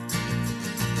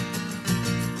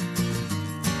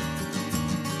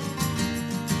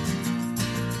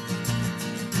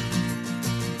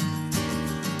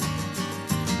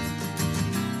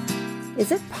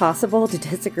Is it possible to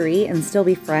disagree and still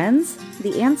be friends?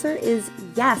 The answer is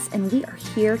yes, and we are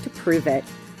here to prove it.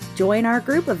 Join our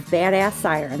group of badass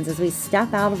sirens as we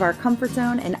step out of our comfort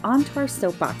zone and onto our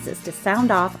soapboxes to sound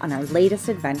off on our latest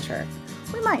adventure.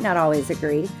 We might not always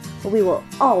agree, but we will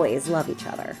always love each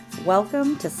other.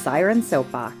 Welcome to Siren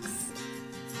Soapbox.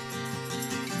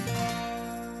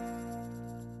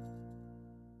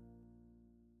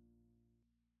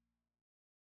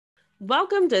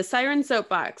 Welcome to Siren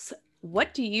Soapbox.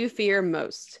 What do you fear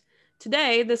most?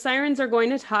 Today, the sirens are going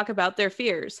to talk about their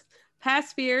fears,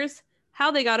 past fears,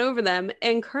 how they got over them,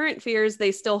 and current fears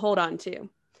they still hold on to.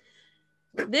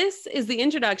 This is the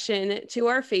introduction to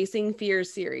our Facing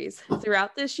Fears series.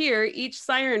 Throughout this year, each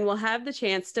siren will have the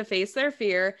chance to face their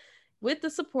fear with the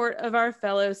support of our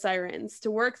fellow sirens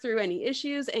to work through any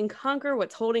issues and conquer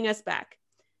what's holding us back.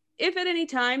 If at any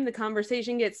time the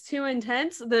conversation gets too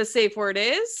intense, the safe word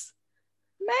is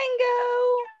Mango!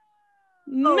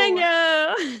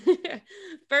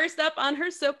 First up on her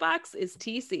soapbox is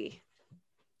TC.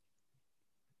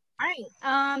 All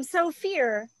right. So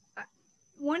fear.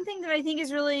 One thing that I think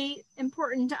is really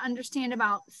important to understand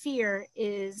about fear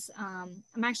is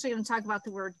I'm actually going to talk about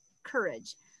the word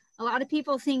courage. A lot of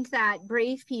people think that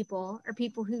brave people are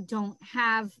people who don't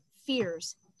have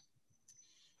fears.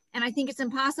 And I think it's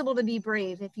impossible to be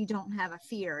brave if you don't have a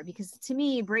fear, because to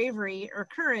me, bravery or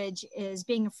courage is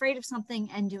being afraid of something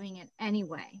and doing it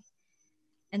anyway.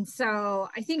 And so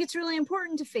I think it's really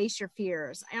important to face your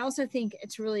fears. I also think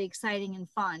it's really exciting and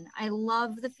fun. I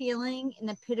love the feeling in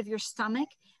the pit of your stomach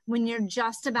when you're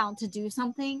just about to do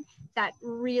something that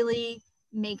really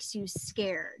makes you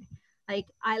scared. Like,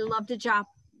 I love to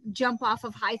jump off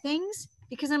of high things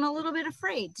because I'm a little bit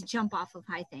afraid to jump off of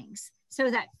high things. So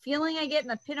that feeling I get in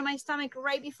the pit of my stomach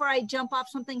right before I jump off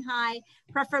something high,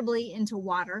 preferably into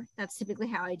water, that's typically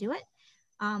how I do it.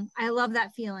 I love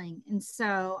that feeling. And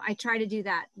so I try to do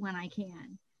that when I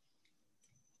can.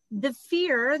 The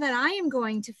fear that I am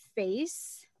going to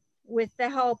face with the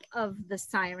help of the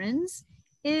sirens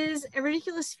is a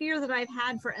ridiculous fear that I've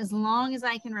had for as long as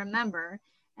I can remember.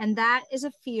 And that is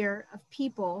a fear of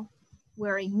people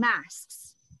wearing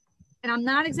masks. And I'm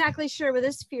not exactly sure where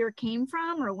this fear came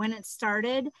from or when it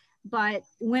started, but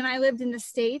when I lived in the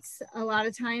States, a lot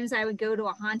of times I would go to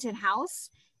a haunted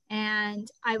house and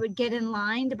I would get in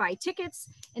line to buy tickets.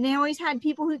 And they always had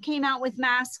people who came out with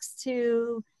masks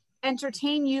to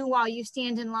entertain you while you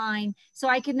stand in line. So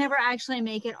I could never actually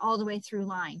make it all the way through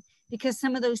line because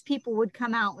some of those people would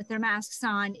come out with their masks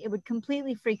on. It would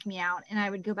completely freak me out. And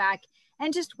I would go back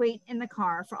and just wait in the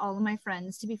car for all of my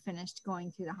friends to be finished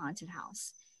going through the haunted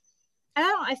house. I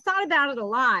don't know, I've thought about it a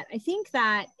lot. I think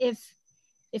that if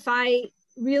I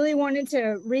really wanted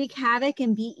to wreak havoc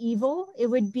and be evil, it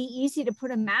would be easy to put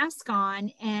a mask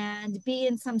on and be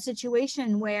in some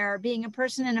situation where being a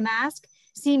person in a mask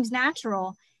seems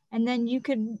natural, and then you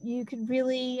could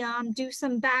really do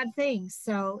some bad things.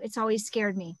 So it's always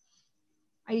scared me.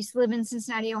 I used to live in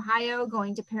Cincinnati, Ohio.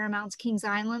 Going to Paramount's Kings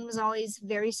Island was always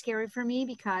very scary for me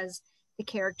because the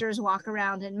characters walk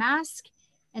around in masks.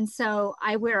 And so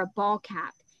I wear a ball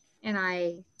cap and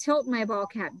I tilt my ball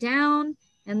cap down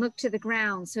and look to the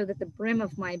ground so that the brim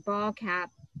of my ball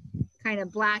cap kind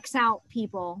of blacks out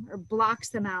people or blocks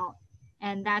them out.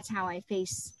 And that's how I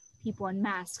face people in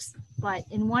masks. But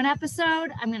in one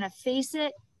episode, I'm going to face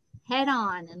it head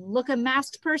on and look a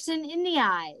masked person in the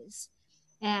eyes.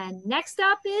 And next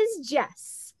up is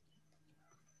Jess.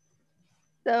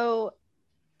 So,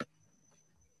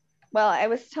 well, I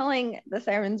was telling the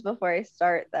sirens before I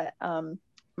start that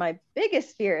my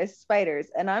biggest fear is spiders,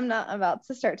 and I'm not about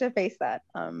to start to face that.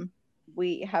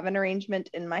 We have an arrangement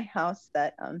in my house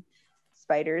that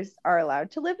spiders are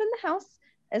allowed to live in the house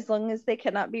as long as they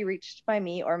cannot be reached by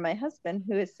me or my husband,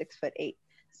 who is 6'8".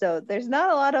 So there's not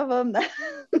a lot of them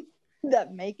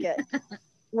that make it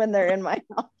when they're in my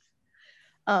house.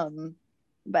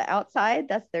 But outside,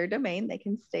 that's their domain. They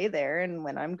can stay there, and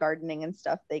when I'm gardening and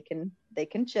stuff, they can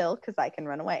chill because I can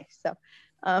run away. So,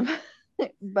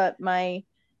 but my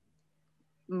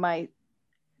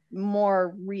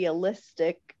more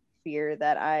realistic fear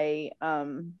that I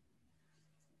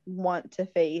want to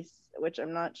face, which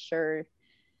I'm not sure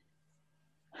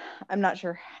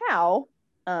how,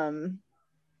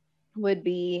 would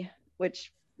be,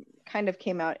 which kind of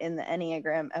came out in the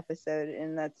Enneagram episode,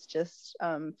 and that's just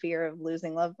fear of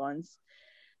losing loved ones.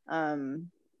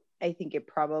 I think it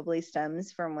probably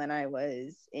stems from when I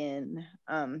was in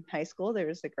high school. There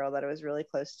was a girl that I was really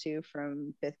close to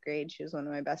from 5th grade. She was one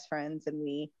of my best friends, and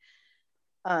we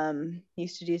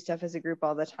used to do stuff as a group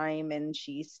all the time, and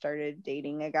she started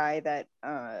dating a guy that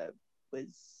was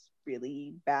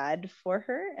really bad for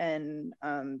her, and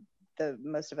the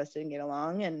most of us didn't get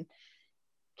along, and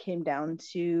came down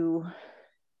to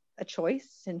a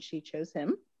choice, and she chose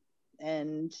him.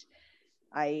 And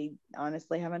I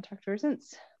honestly haven't talked to her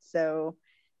since. So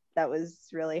that was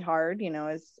really hard,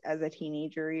 as a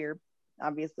teenager, you're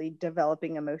obviously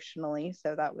developing emotionally.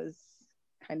 So that was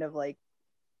kind of like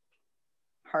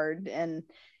hard. And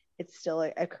it's still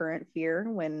a current fear.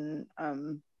 When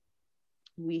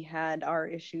we had our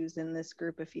issues in this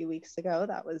group a few weeks ago,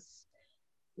 that was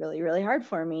really, really hard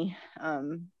for me,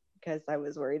 because I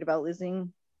was worried about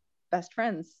losing best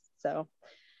friends. So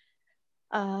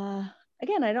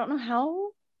again, I don't know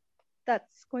how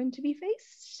that's going to be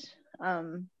faced.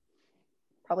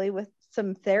 Probably with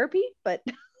some therapy, but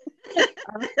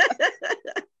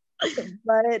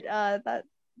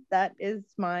that is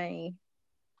my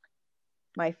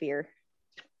fear.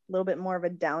 A little bit more of a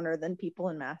downer than people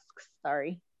in masks.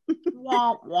 Sorry.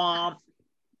 Womp womp.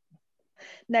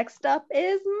 Next up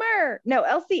is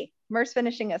Elsie. Mer's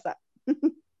finishing us up.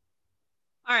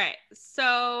 All right.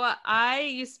 So I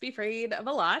used to be afraid of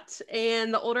a lot.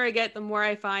 And the older I get, the more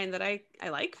I find that I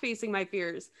like facing my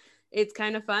fears. It's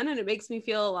kind of fun and it makes me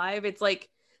feel alive. It's like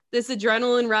this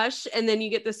adrenaline rush. And then you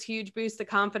get this huge boost of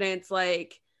confidence.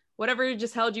 Like whatever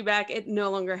just held you back, it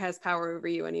no longer has power over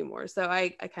you anymore. So I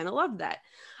kind of love that.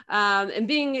 And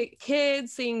being a kid,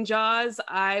 seeing Jaws,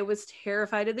 I was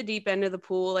terrified of the deep end of the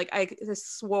pool. Like I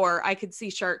swore I could see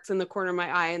sharks in the corner of my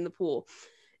eye in the pool,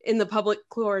 in the public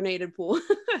chlorinated pool.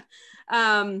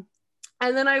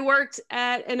 And then I worked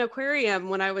at an aquarium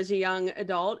when I was a young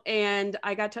adult, and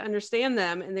I got to understand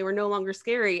them, and they were no longer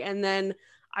scary. And then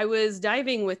I was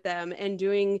diving with them and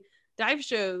doing dive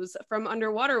shows from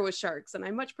underwater with sharks. And I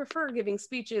much prefer giving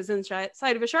speeches inside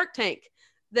of a shark tank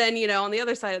than, on the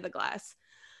other side of the glass.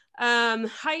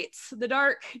 Heights, the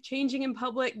dark, changing in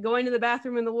public, going to the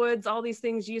bathroom in the woods, all these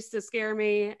things used to scare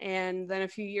me. And then a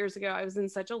few years ago, I was in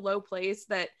such a low place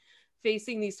that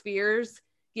facing these fears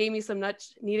gave me some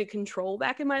much needed control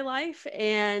back in my life.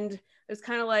 And it was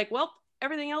kind of like, well,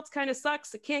 everything else kind of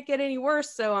sucks. It can't get any worse.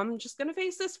 So I'm just going to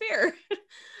face this fear.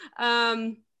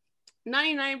 99%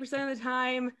 of the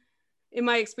time, in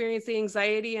my experience, the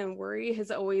anxiety and worry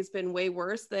has always been way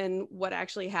worse than what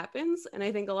actually happens. And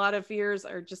I think a lot of fears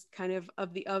are just kind of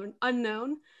the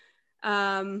unknown.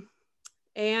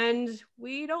 And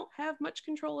we don't have much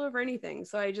control over anything.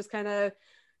 So I just kind of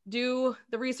do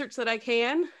the research that I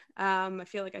can. I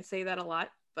feel like I say that a lot,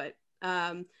 but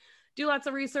do lots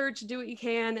of research, do what you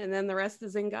can, and then the rest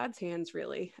is in God's hands,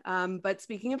 really. But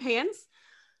speaking of hands,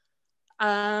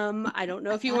 I don't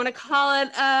know if you want to call it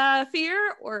a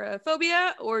fear or a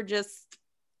phobia or just,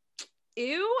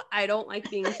 ew, I don't like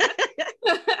being touched.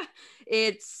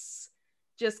 It's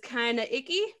just kind of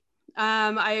icky.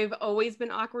 I've always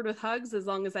been awkward with hugs as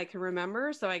long as I can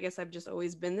remember. So I guess I've just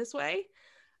always been this way.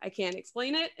 I can't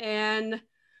explain it. And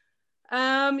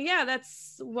yeah,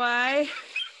 that's why,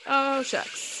 oh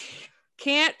shucks,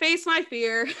 can't face my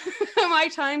fear. My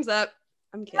time's up.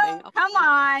 I'm kidding. Oh, come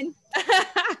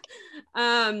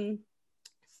on.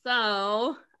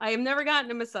 So I have never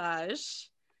gotten a massage,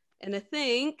 and I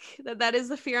think that is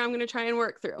the fear I'm going to try and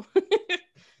work through.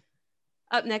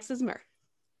 Up next is Mer.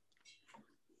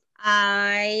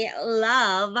 I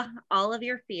love all of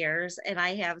your fears, and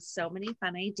I have so many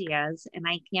fun ideas, and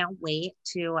I can't wait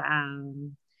to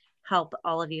help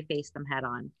all of you face them head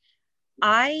on.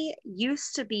 I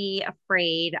used to be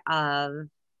afraid of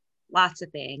lots of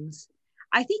things.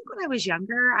 I think when I was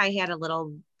younger, I had a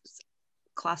little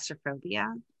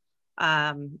claustrophobia.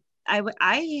 I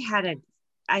had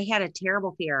a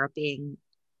terrible fear of being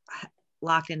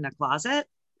locked in a closet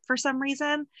for some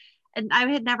reason. And I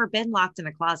had never been locked in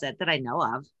a closet that I know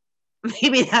of.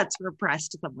 Maybe that's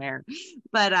repressed somewhere,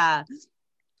 but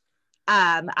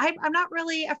I'm not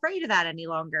really afraid of that any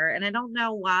longer. And I don't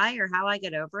know why or how I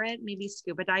get over it. Maybe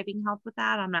scuba diving helped with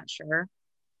that. I'm not sure.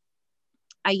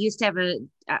 I used to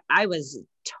I was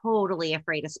totally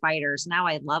afraid of spiders. Now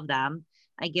I love them.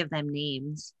 I give them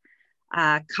names.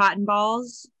 Cotton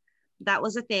balls. That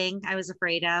was a thing I was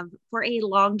afraid of for a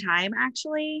long time,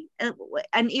 actually.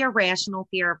 An irrational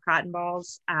fear of cotton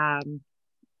balls.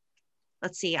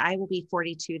 Let's see, I will be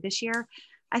 42 this year.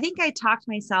 I think I talked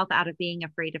myself out of being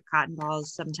afraid of cotton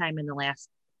balls sometime in the last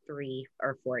 3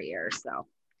 or 4 years. So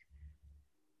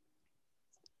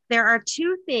there are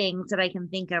 2 things that I can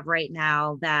think of right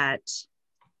now that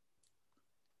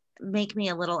make me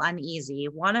a little uneasy.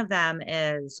 One of them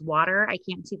is water I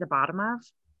can't see the bottom of.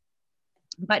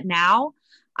 But now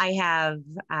I have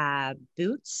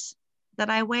boots that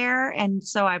I wear. And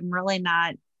so I'm really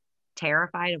not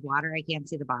terrified of water I can't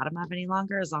see the bottom of any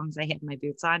longer, as long as I had my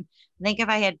boots on. I think if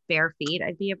I had bare feet,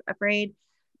 I'd be afraid.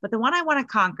 But the one I want to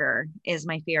conquer is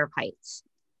my fear of heights.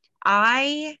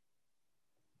 I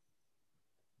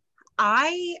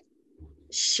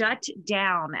shut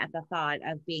down at the thought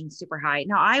of being super high.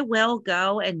 Now I will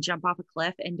go and jump off a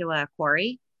cliff into a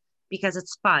quarry because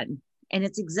it's fun and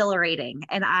it's exhilarating.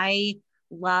 And I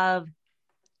love,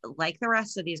 like the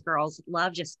rest of these girls,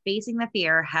 love just facing the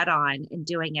fear head on and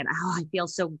doing it. Oh, I feel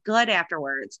so good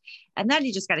afterwards. And then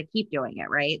you just got to keep doing it.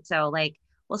 Right. So like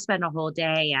we'll spend a whole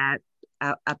day at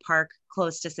a park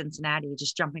close to Cincinnati,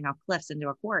 just jumping off cliffs into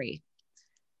a quarry.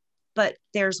 But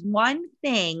there's one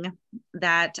thing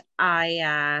that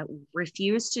I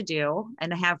refuse to do,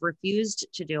 and I have refused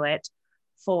to do it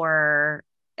for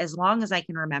as long as I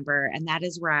can remember. And that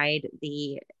is ride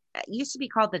it used to be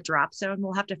called the Drop Zone.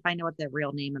 We'll have to find out what the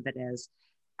real name of it is,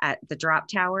 at the Drop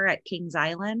Tower at Kings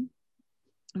Island.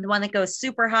 And the one that goes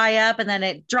super high up and then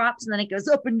it drops and then it goes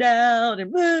up and down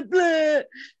and blah, blah.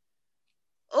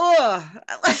 Oh,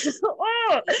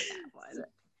 oh.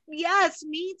 Yes,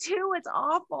 me too. It's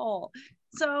awful.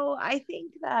 So I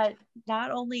think that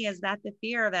not only is that the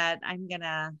fear that I'm going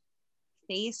to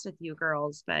face with you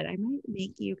girls, but I might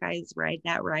make you guys ride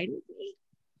that ride with me.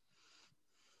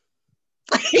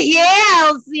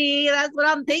 Yeah, see, that's what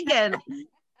I'm thinking.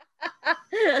 I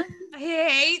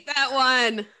hate that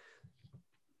one.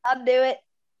 I'll do it.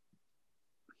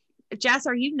 Jess,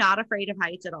 are you not afraid of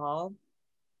heights at all?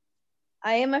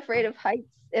 I am afraid of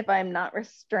heights if I'm not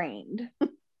restrained.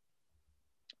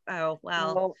 Oh,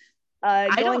 well. So,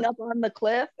 going up on the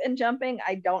cliff and jumping,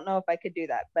 I don't know if I could do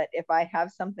that. But if I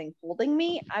have something holding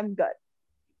me, I'm good.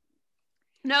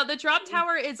 No, the drop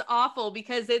tower is awful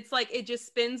because it's like it just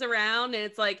spins around and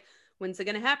it's like, when's it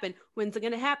gonna happen? When's it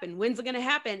gonna happen? When's it gonna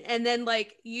happen? And then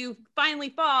like you finally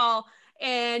fall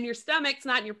and your stomach's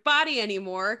not in your body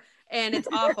anymore and it's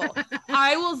awful.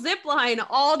 I will zip line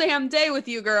all damn day with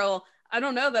you, girl. I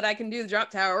don't know that I can do the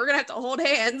drop tower. We're gonna have to hold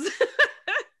hands.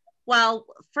 Well,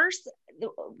 first,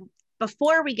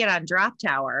 before we get on drop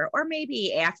tower, or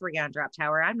maybe after we get on drop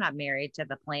tower, I'm not married to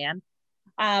the plan.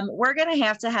 We're going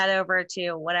to head over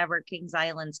to whatever Kings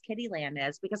Island's Kitty Land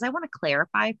is, because I want to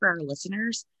clarify for our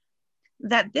listeners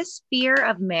that this fear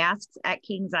of masks at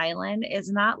Kings Island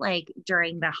is not like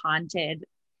during the haunted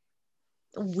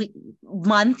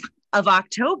month of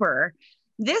October.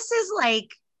 This is like,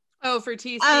 oh, for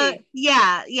TC.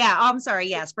 Yeah. Oh, I'm sorry.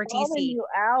 Yes, for Calling TC. you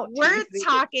out, We're TC.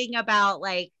 talking about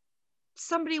like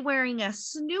somebody wearing a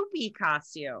Snoopy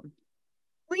costume.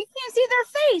 Well, you can't see their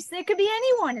face. There could be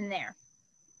anyone in there.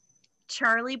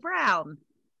 Charlie Brown.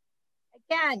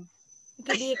 Again, it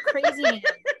could be a crazy man.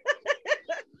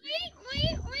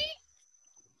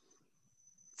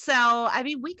 So, I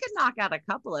mean, we could knock out a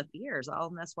couple of fears all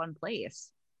in this one place.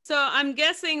 So I'm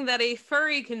guessing that a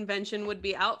furry convention would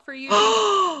be out for you.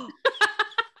 Oh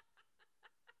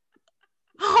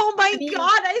my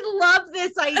God, I love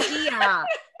this idea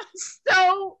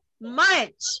so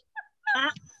much.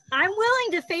 I'm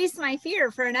willing to face my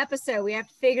fear for an episode. We have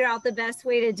to figure out the best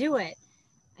way to do it.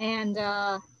 And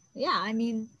yeah, I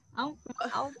mean, I'll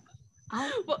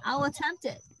attempt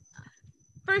it.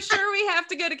 For sure we have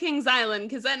to go to Kings Island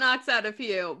because that knocks out a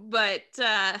few, but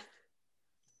I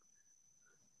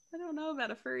don't know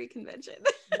about a furry convention.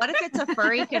 What if it's a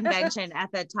furry convention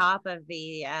at the top of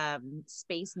the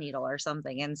Space Needle or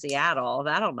something in Seattle?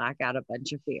 That'll knock out a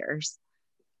bunch of fears.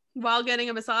 While getting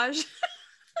a massage?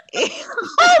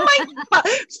 Oh my God,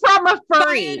 from a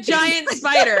furry. By a giant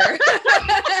spider.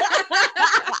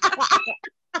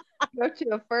 Go to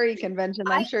a furry convention.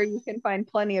 I'm sure you can find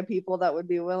plenty of people that would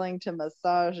be willing to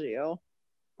massage you.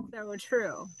 So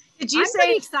true. Did you I'm say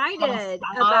pretty excited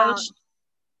about?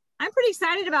 I'm pretty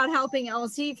excited about helping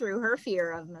Elsie through her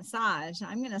fear of massage.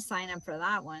 I'm going to sign up for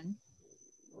that one.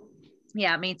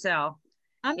 Yeah, me too.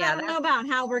 I don't know about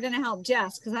how we're going to help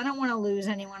Jess because I don't want to lose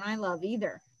anyone I love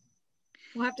either.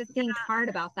 We'll have to think hard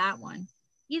about that one.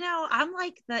 You know, I'm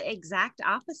like the exact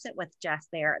opposite with Jess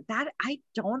there.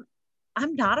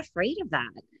 I'm not afraid of that.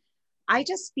 I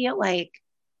just feel like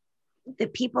the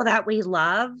people that we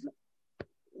love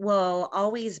will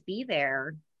always be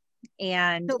there.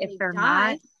 And if they're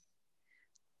not,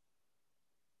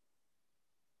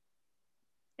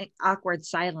 awkward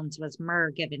silence was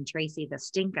Murr giving Tracy the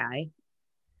stink eye.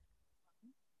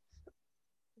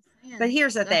 But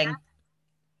here's the thing.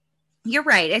 You're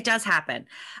right. It does happen.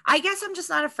 I guess I'm just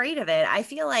not afraid of it. I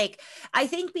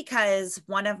think because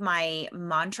one of my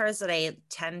mantras that I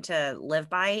tend to live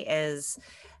by is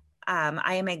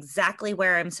I am exactly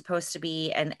where I'm supposed to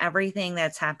be and everything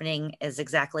that's happening is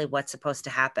exactly what's supposed to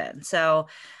happen. So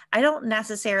I don't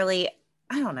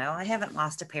know. I haven't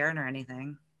lost a parent or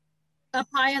anything. Up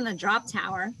high on the drop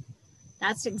tower.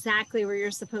 That's exactly where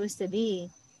you're supposed to be.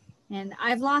 And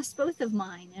I've lost both of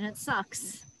mine, and it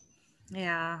sucks.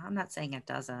 Yeah, I'm not saying it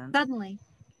doesn't. Suddenly.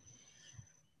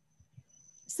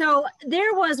 So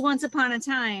there was once upon a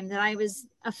time that I was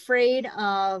afraid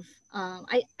of,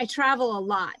 I travel a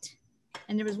lot.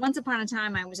 And there was once upon a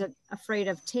time I was afraid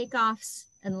of takeoffs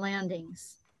and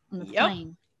landings on the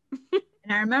plane.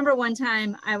 And I remember one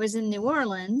time I was in New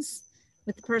Orleans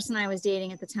with the person I was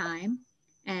dating at the time.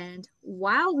 And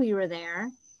while we were there,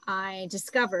 I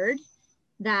discovered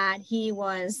that he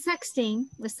was sexting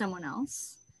with someone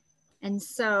else. And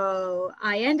so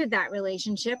I ended that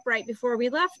relationship right before we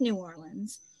left New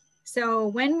Orleans. So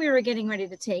when we were getting ready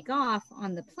to take off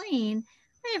on the plane,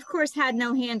 I, of course, had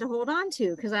no hand to hold on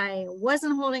to because I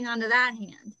wasn't holding on to that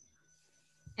hand.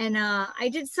 And I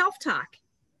did self-talk.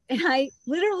 And I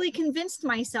literally convinced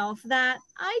myself that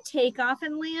I take off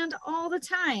and land all the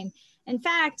time. In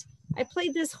fact, I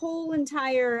played this whole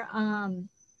entire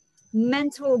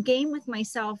mental game with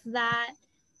myself that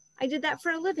I did that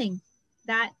for a living.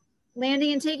 That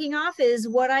landing and taking off is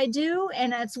what I do,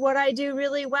 and it's what I do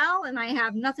really well, and I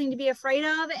have nothing to be afraid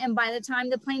of. And by the time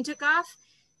the plane took off,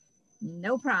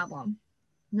 no problem.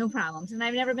 No problems. And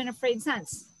I've never been afraid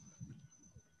since.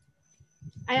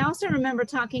 I also remember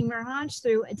talking Miraj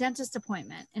through a dentist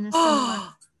appointment in a similar.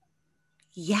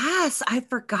 Yes, I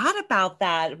forgot about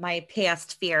that. My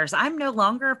past fears. I'm no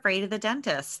longer afraid of the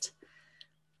dentist.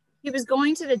 He was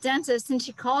going to the dentist and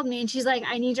she called me and she's like,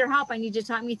 I need your help. I need you to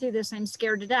talk me through this. I'm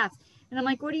scared to death. And I'm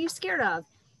like, what are you scared of?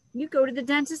 You go to the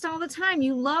dentist all the time.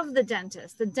 You love the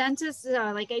dentist. The dentist,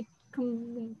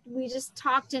 we just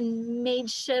talked and made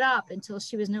shit up until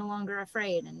she was no longer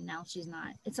afraid. And now she's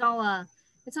not. It's all a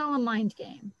mind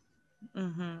game.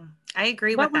 Mm-hmm. I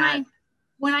agree with that.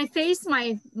 When I face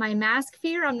my mask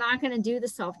fear, I'm not going to do the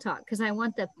self-talk because I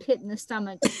want the pit in the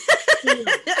stomach. You're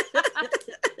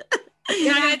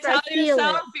going to tell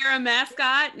yourself you're a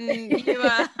mascot and you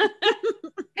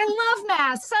I love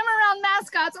masks. I'm around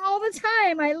mascots all the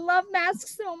time. I love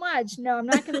masks so much. No, I'm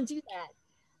not going to do that.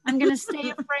 I'm going to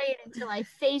stay afraid until I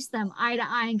face them eye to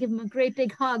eye and give them a great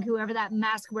big hug, whoever that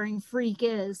mask wearing freak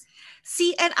is.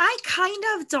 See, and I kind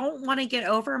of don't want to get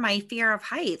over my fear of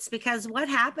heights because what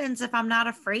happens if I'm not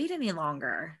afraid any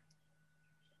longer?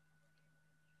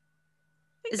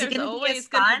 Is it going to be as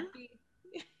fun?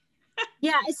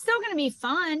 Yeah, it's still going to be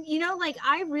fun. You know, like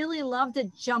I really love to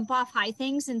jump off high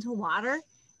things into water,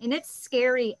 and it's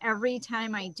scary every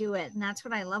time I do it. And that's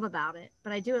what I love about it.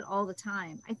 But I do it all the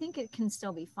time. I think it can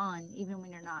still be fun, even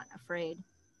when you're not afraid.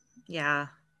 Yeah.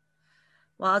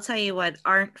 Well, I'll tell you what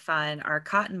aren't fun are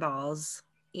cotton balls.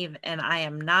 And I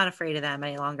am not afraid of them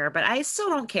any longer, but I still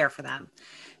don't care for them.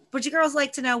 Would you girls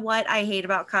like to know what I hate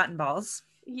about cotton balls?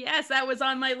 Yes, that was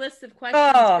on my list of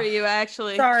questions for you,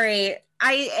 actually. Sorry.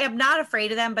 I am not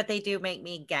afraid of them, but they do make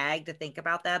me gag to think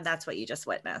about them. That's what you just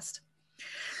witnessed.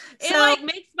 It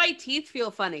makes my teeth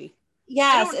feel funny.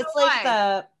 Yes,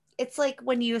 it's like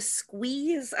when you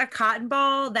squeeze a cotton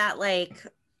ball, that like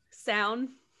sound.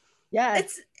 Yeah.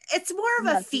 It's more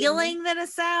of a feeling than a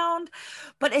sound,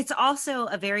 but it's also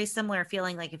a very similar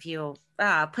feeling. Like if you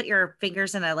put your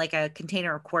fingers in a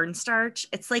container of cornstarch,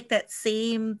 it's like that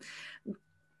same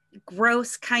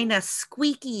gross kind of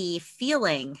squeaky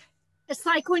feeling. It's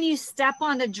like when you step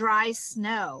on the dry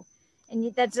snow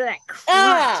and that's that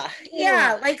crunch.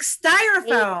 Yeah, like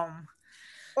styrofoam.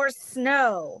 Or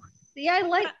snow. See, I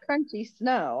like crunchy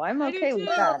snow. I'm okay with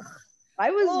that. I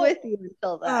was with you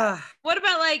until that. What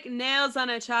about like nails on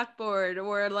a chalkboard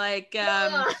or like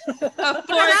a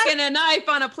fork and a knife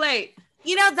on a plate?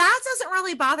 You know, that doesn't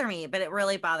really bother me, but it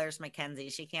really bothers Mackenzie.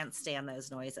 She can't stand those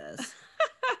noises.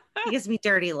 It gives me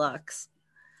dirty looks.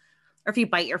 Or if you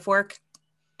bite your fork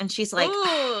and she's like,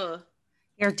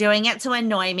 you're doing it to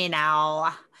annoy me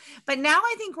now. But now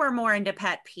I think we're more into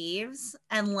pet peeves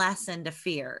and less into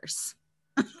fears.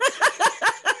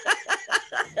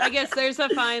 I guess there's a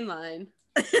fine line.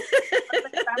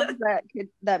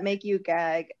 that make you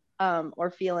gag or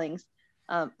feelings.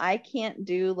 I can't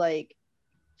do like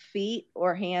feet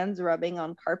or hands rubbing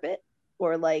on carpet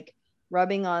or like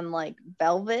rubbing on like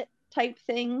velvet type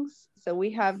things. So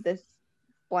we have this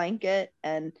blanket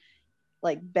and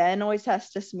like Ben always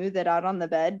has to smooth it out on the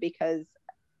bed because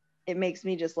it makes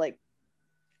me just like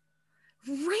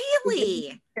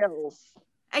really chills.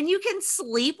 And you can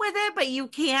sleep with it, but you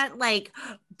can't like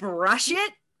brush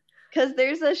it because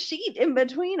there's a sheet in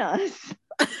between us.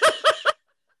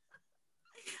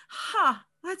 Huh,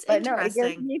 that's interesting. No,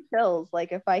 it gives me chills.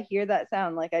 Like if I hear that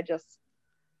sound, like I just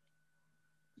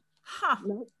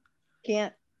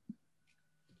can't.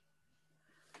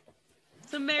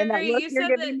 So Mary, you said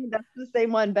that's the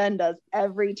same one Ben does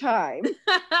every time.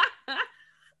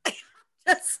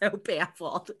 Just so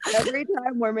baffled. Every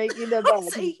time we're making the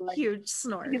That's bed, a huge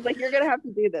snort. he's like, you're gonna have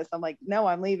to do this. I'm like, no,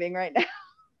 I'm leaving right now.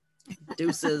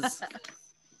 Deuces. It's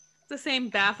the same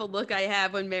baffled look I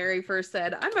have when Mary first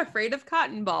said, I'm afraid of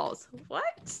cotton balls. What?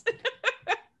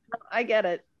 I get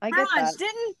it. I get Raj,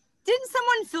 that. didn't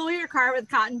someone fill your car with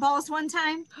cotton balls one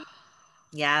time?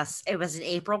 Yes, it was an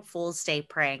April Fool's Day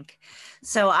prank.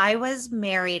 So I was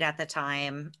married at the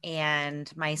time,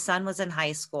 and my son was in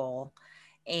high school,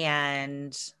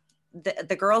 and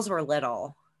the girls were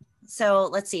little. So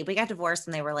let's see, we got divorced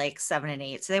when they were like 7 and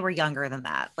 8. So they were younger than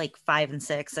that, like 5 and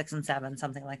 6, 6 and 7,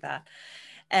 something like that.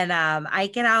 And I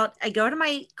go to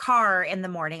my car in the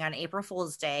morning on April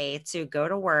Fool's Day to go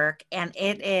to work, and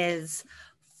it is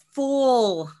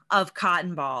full of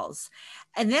cotton balls.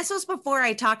 And this was before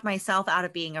I talked myself out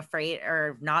of being afraid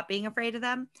or not being afraid of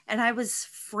them. And I was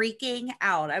freaking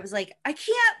out. I was like, I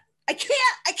can't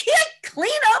clean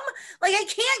them. Like, I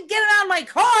can't get it out of my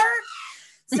car.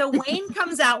 So Wayne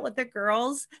comes out with the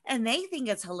girls, and they think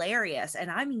it's hilarious. And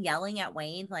I'm yelling at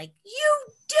Wayne, like, you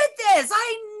did this.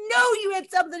 I know you had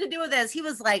something to do with this. He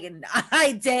was like,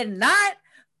 I did not,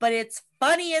 but it's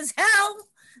funny as hell.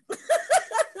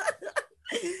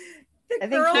 I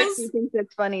think Trixie thinks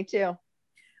it's funny too.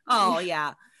 Oh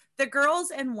yeah. The girls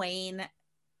and Wayne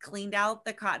cleaned out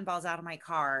the cotton balls out of my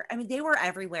car. I mean, they were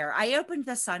everywhere. I opened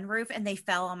the sunroof and they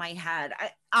fell on my head.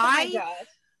 I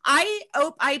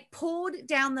pulled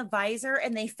down the visor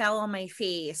and they fell on my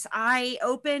face. I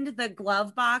opened the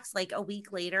glove box like a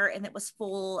week later and it was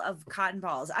full of cotton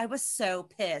balls. I was so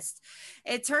pissed.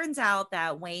 It turns out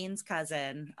that Wayne's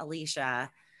cousin, Alicia,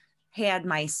 had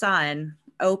my son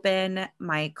open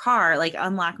my car, like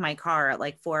unlock my car at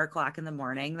like 4 o'clock in the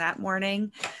morning that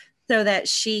morning so that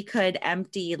she could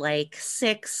empty like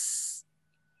 6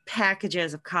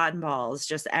 packages of cotton balls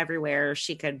just everywhere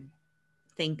she could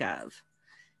think of.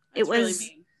 It was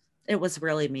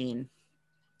really mean.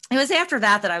 It was after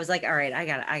that I was like, all right,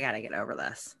 I gotta get over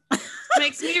this.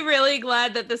 Makes me really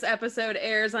glad that this episode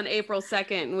airs on April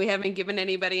 2nd and we haven't given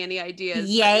anybody any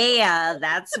ideas. Yeah,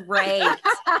 that's right.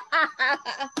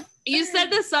 You said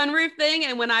the sunroof thing,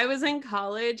 and when I was in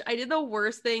college, I did the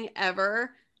worst thing ever.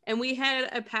 And we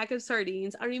had a pack of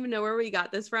sardines. I don't even know where we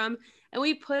got this from. And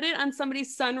we put it on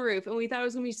somebody's sunroof, and we thought it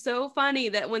was going to be so funny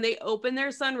that when they open their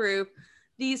sunroof,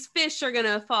 these fish are going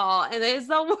to fall. And it's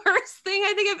the worst thing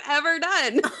I think I've ever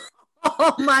done.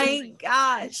 Oh my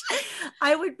gosh.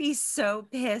 I would be so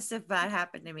pissed if that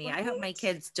happened to me. Right? I hope my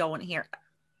kids don't hear.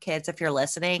 Kids, if you're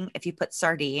listening, if you put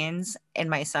sardines in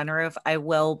my sunroof, I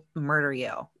will murder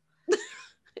you.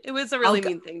 It was a really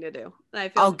mean thing to do.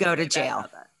 I'll go to jail.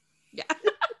 Yeah.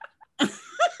 But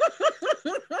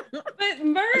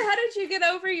Mur, how did you get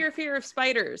over your fear of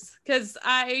spiders? Because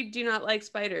I do not like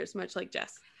spiders, much like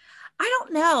Jess. I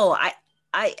don't know.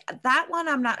 I that one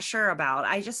I'm not sure about.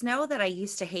 I just know that I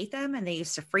used to hate them and they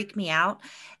used to freak me out.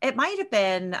 It might have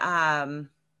been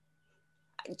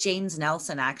James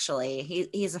Nelson, actually.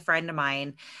 He's a friend of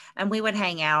mine, and we would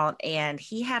hang out, and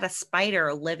he had a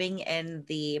spider living in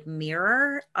the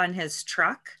mirror on his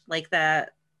truck, like the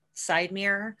side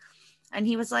mirror. And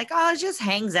he was like, oh, it just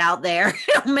hangs out there.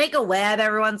 It'll make a web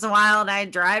every once in a while, and I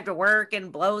drive to work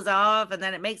and blows off, and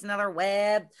then it makes another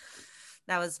web.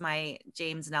 That was my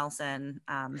James Nelson,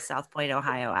 South Point,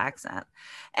 Ohio accent.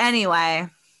 Anyway,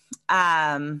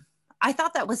 I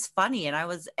thought that was funny.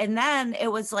 And then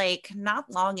it was like not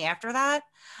long after that,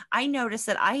 I noticed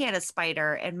that I had a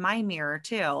spider in my mirror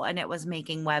too. And it was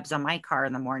making webs on my car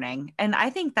in the morning. And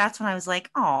I think that's when I was like,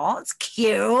 oh, it's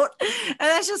cute. And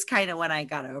that's just kind of when I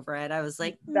got over it. I was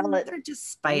like, they're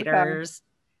just spiders.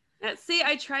 See,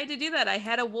 I tried to do that. I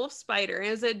had a wolf spider.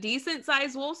 It was a decent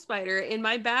sized wolf spider in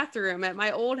my bathroom at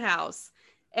my old house.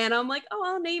 And I'm like, oh,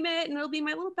 I'll name it and it'll be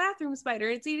my little bathroom spider.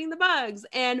 It's eating the bugs.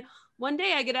 And one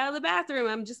day I get out of the bathroom,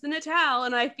 I'm just in a towel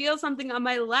and I feel something on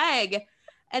my leg,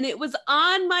 and it was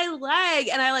on my leg,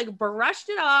 and I like brushed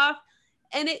it off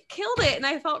and it killed it. And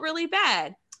I felt really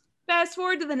bad. Fast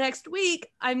forward to the next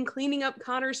week, I'm cleaning up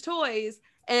Connor's toys,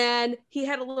 and he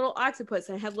had a little octopus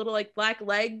and had little like black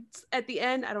legs at the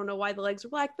end. I don't know why the legs were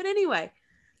black, but anyway,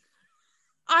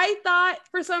 I thought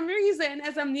for some reason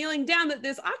as I'm kneeling down that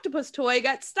this octopus toy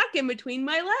got stuck in between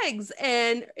my legs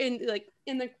and in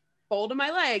the fold of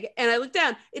my leg. And I looked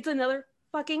down, it's another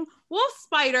fucking wolf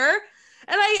spider.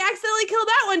 And I accidentally killed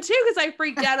that one too because I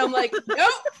freaked out. I'm like,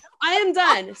 nope, I am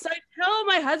done. So I tell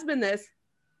my husband this.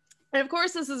 And of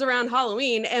course, this is around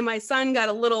Halloween, and my son got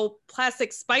a little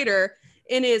plastic spider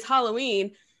in his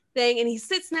Halloween thing, and he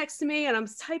sits next to me, and I'm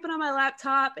typing on my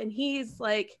laptop, and he's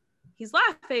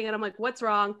laughing, and I'm like, what's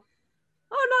wrong?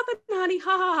 Oh, nothing, honey,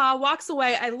 ha ha ha. Walks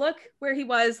away. I look where he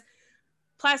was,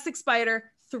 plastic spider,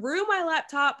 threw my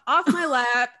laptop off my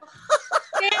lap,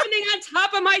 standing on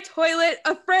top of my toilet,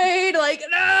 afraid, like,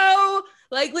 no,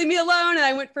 like, leave me alone. And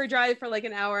I went for a drive for like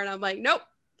an hour and I'm like, nope,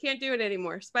 can't do it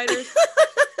anymore. Spiders.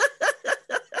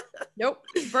 Nope.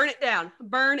 Burn it down.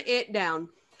 Burn it down.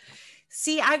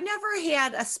 See, I've never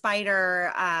had a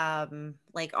spider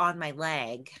like on my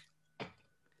leg.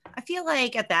 I feel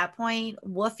like at that point,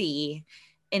 Woofy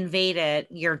invaded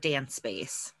your dance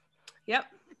space. Yep.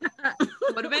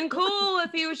 Would have been cool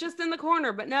if he was just in the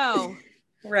corner, but no.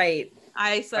 Right.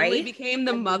 I suddenly Right? became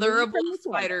the mother of all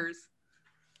spiders.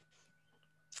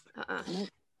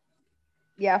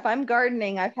 Yeah, if I'm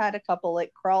gardening, I've had a couple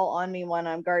like crawl on me when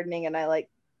I'm gardening and I like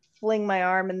fling my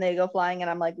arm and they go flying and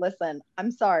I'm like, listen,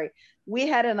 I'm sorry. We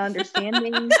had an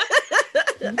understanding.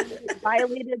 You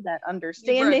violated that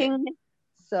understanding.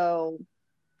 So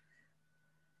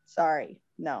sorry.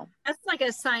 No. That's like a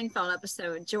Seinfeld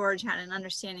episode. George had an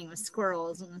understanding with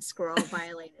squirrels and the squirrel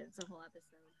violated the whole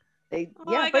episode.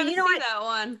 Yeah, but you know what? That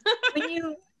one.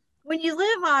 when you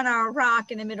live on a rock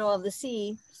in the middle of the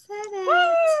sea,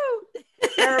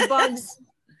 there are bugs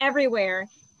everywhere,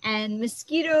 and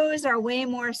mosquitoes are way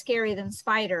more scary than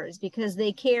spiders because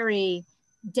they carry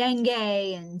dengue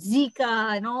and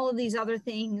Zika and all of these other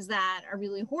things that are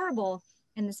really horrible,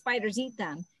 and the spiders eat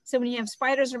them. So when you have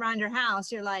spiders around your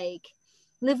house, you're like,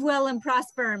 live well and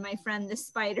prosper, my friend, the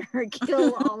spider.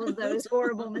 Kill all of those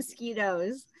horrible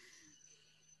mosquitoes.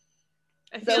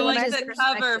 I feel like the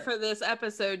cover for this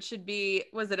episode should be,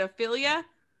 was it Ophelia?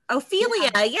 Ophelia,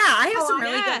 yeah. I have some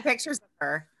really good pictures of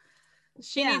her.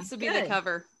 She needs to be the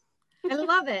cover. I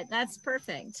love it. That's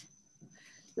perfect.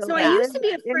 So I used to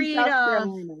be afraid of...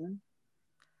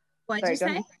 What did you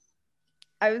say?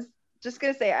 I was just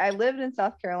going to say, I lived in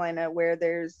South Carolina where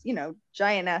there's,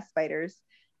 giant ass spiders.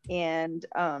 And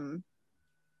I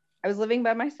was living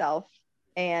by myself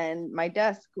and my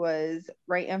desk was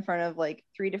right in front of like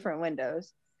 3 different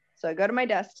windows. So I go to my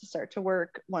desk to start to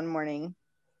work one morning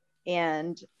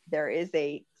and there is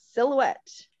a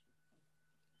silhouette,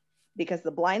 because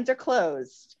the blinds are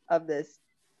closed, of this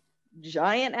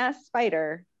giant ass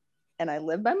spider, and I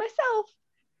live by myself,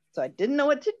 so I didn't know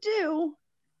what to do.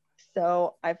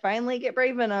 So I finally get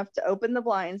brave enough to open the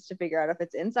blinds to figure out if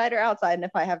it's inside or outside, and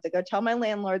if I have to go tell my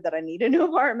landlord that I need a new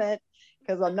apartment,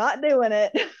 because I'm not doing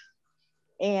it.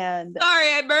 And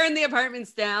sorry, I burned the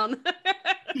apartments down.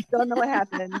 Don't know what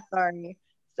happened. Sorry.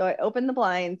 So I opened the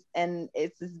blinds and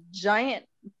it's this giant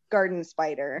garden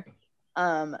spider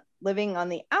living on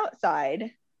the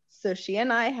outside. So she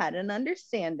and I had an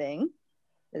understanding.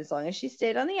 As long as she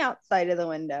stayed on the outside of the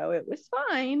window, it was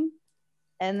fine.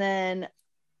 And then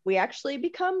we actually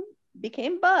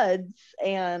became buds,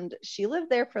 and she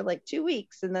lived there for like 2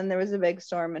 weeks, and then there was a big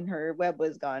storm and her web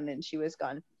was gone and she was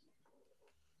gone.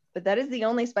 But that is the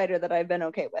only spider that I've been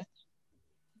okay with.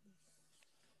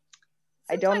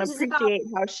 I don't appreciate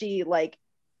how she like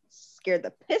scared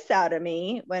the piss out of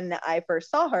me when I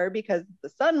first saw her, because the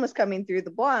sun was coming through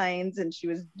the blinds and she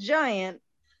was giant.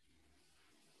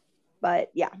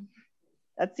 But yeah,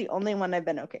 that's the only one I've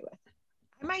been okay with.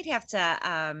 I might have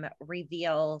to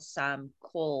reveal some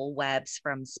cool webs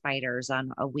from spiders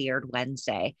on a weird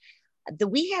Wednesday.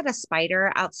 We had a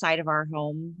spider outside of our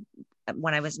home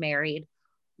when I was married.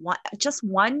 One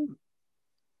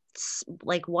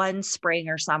spring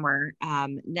or summer,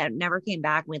 never came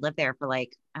back. We lived there for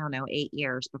like, I don't know, 8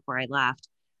 years before I left.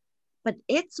 But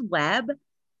its web,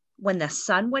 when the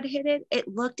sun would hit it, it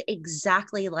looked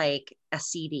exactly like a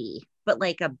CD, but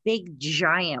like a big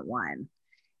giant one.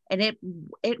 And it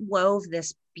wove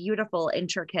this beautiful,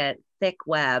 intricate, thick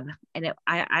web. And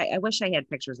I wish I had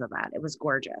pictures of that. It was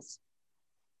gorgeous.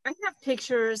 I have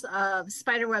pictures of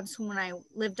spider webs from when I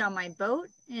lived on my boat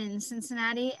in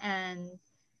Cincinnati, and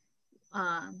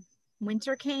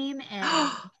winter came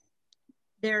and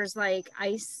there's like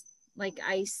ice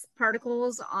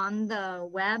particles on the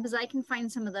webs. I can find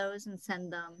some of those and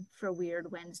send them for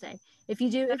Weird Wednesday. If you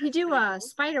do a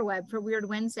spider web for Weird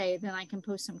Wednesday, then I can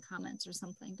post some comments or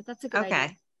something. But that's a good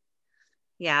idea.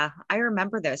 Yeah, I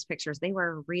remember those pictures. They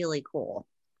were really cool.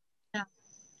 Yeah.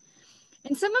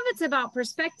 And some of it's about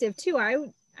perspective too. I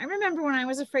remember when I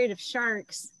was afraid of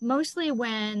sharks, mostly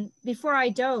before I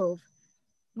dove,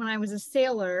 when I was a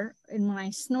sailor and when I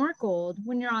snorkeled,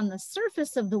 when you're on the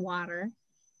surface of the water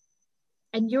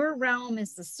and your realm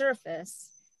is the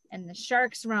surface and the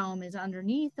shark's realm is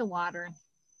underneath the water.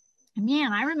 And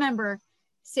man, I remember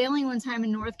sailing one time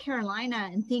in North Carolina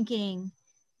and thinking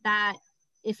that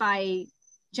if I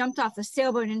jumped off the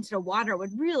sailboat into the water, it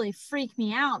would really freak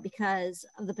me out because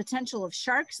of the potential of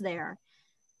sharks there.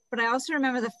 But I also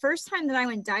remember the first time that I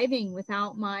went diving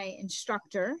without my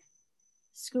instructor,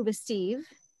 Scuba Steve,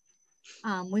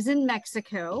 was in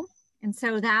Mexico. And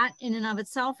so that in and of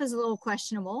itself is a little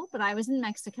questionable, but I was in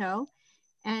Mexico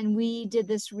and we did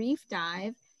this reef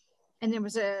dive, and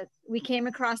we came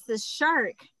across this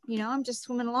shark. You know, I'm just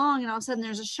swimming along and all of a sudden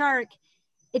there's a shark.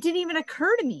 It didn't even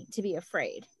occur to me to be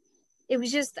afraid. I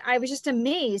was just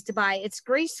amazed by its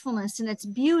gracefulness and its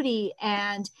beauty.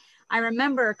 And I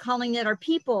remember calling at our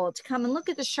people to come and look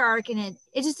at the shark, and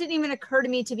it just didn't even occur to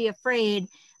me to be afraid.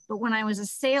 But when I was a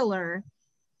sailor,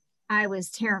 I was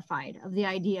terrified of the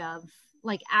idea of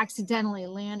like accidentally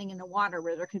landing in the water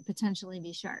where there could potentially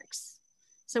be sharks.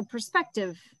 So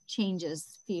perspective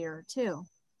changes fear too.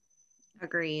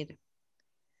 Agreed.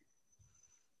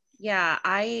 Yeah,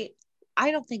 I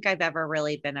don't think I've ever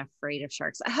really been afraid of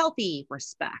sharks. A healthy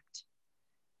respect,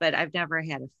 but I've never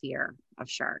had a fear of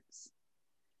sharks.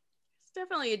 It's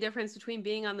definitely a difference between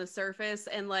being on the surface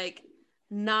and like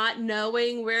not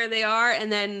knowing where they are,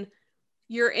 and then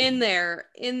you're in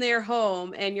their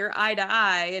home and you're eye to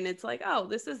eye, and it's like, oh,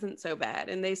 this isn't so bad,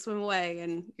 and they swim away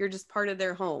and you're just part of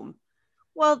their home.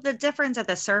 Well, the difference at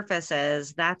the surface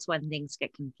is that's when things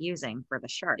get confusing for the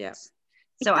sharks. Yeah.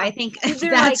 So I think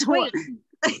They're that's like, wait,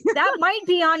 that might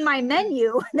be on my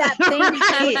menu. That thing.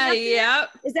 Right. Yep.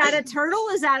 Is that a turtle?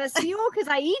 Is that a seal? Because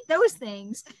I eat those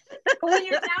things. But when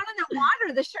you're down in the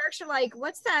water, the sharks are like,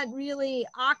 what's that really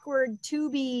awkward,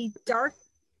 tubey, dark,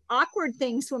 awkward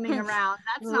thing swimming around?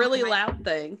 That's not really my- loud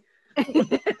thing.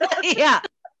 Yeah,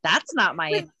 that's not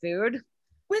my food.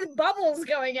 With bubbles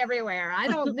going everywhere.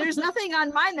 There's nothing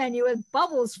on my menu with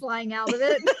bubbles flying out of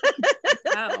it.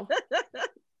 Wow.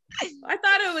 I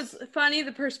thought it was funny,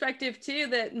 the perspective too,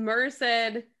 that Mur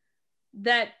said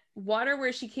that water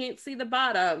where she can't see the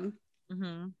bottom,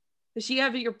 if you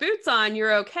have your boots on,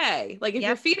 you're okay. Like if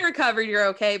your feet are covered, you're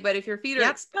okay. But if your feet are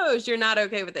exposed, you're not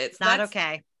okay with it. So not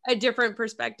okay. A different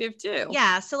perspective too.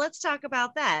 Yeah. So let's talk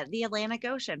about that. The Atlantic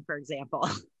Ocean, for example.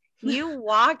 You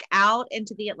walk out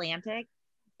into the Atlantic.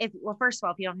 Well, first of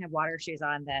all, if you don't have water shoes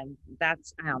on, then I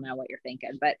don't know what you're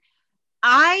thinking, but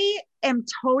I am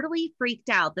totally freaked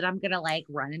out that I'm going to like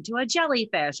run into a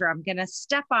jellyfish, or I'm going to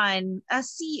step on a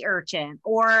sea urchin,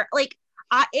 or like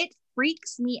it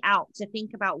freaks me out to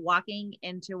think about walking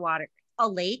into water, a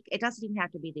lake. It doesn't even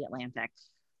have to be the Atlantic.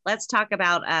 Let's talk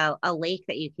about a lake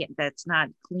that's not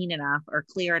clean enough or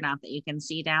clear enough that you can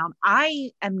see down.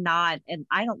 I am not, and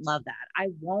I don't love that. I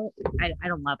don't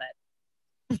love it.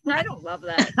 I don't love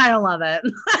that. I don't love it.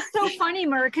 It's so funny,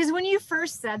 Mur, because when you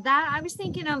first said that, I was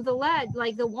thinking of the lead,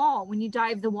 like the wall, when you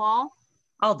dive the wall.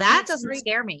 Oh, that doesn't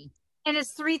scare me. And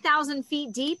it's 3,000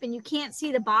 feet deep and you can't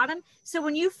see the bottom. So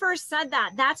when you first said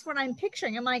that, that's what I'm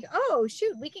picturing. I'm like, oh,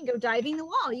 shoot, we can go diving the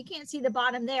wall. You can't see the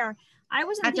bottom there. I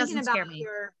wasn't thinking about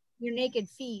your naked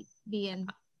feet being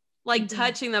like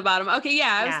touching the bottom. Okay,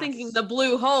 yeah, I was thinking the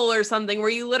blue hole or something where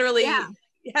you literally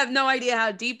have no idea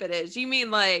how deep it is. You mean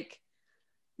like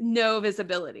no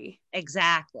visibility?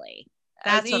 Exactly.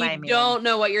 That's what I mean. You don't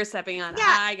know what you're stepping on. Yeah,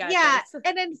 I got this.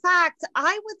 And in fact,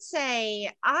 I would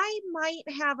say I might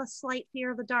have a slight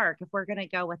fear of the dark if we're going to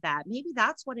go with that. Maybe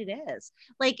that's what it is.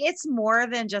 Like it's more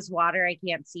than just water I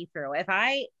can't see through.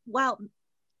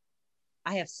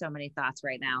 I have so many thoughts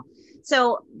right now.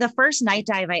 So the first night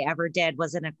dive I ever did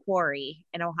was in a quarry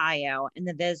in Ohio, and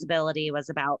the visibility was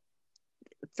about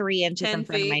 3 inches in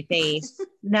front of my face.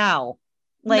 No.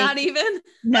 Like, not even?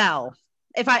 No.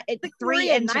 If 3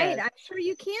 inches, night, I'm sure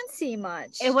you can't see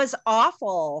much. It was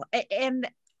awful. And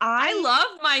I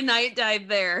love my night dive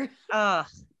there.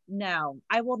 No,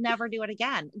 I will never do it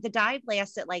again. The dive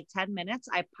lasted like 10 minutes.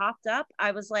 I popped up.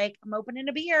 I was like, I'm opening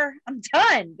a beer. I'm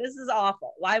done. This is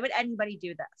awful. Why would anybody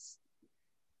do this?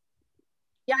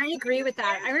 Yeah, I agree with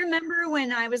that. I remember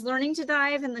when I was learning to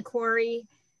dive in the quarry,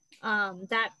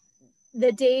 that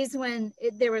the days when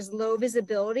there was low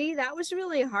visibility, that was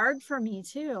really hard for me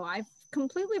too. I've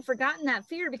completely forgotten that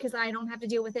fear because I don't have to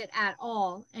deal with it at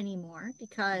all anymore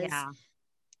because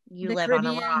you the live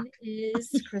Caribbean on a rock.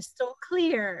 is crystal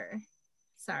clear.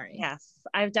 Sorry. Yes,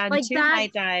 I've done Like 2 that-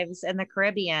 night dives in the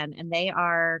Caribbean, and they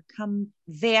are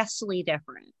vastly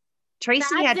different. Tracy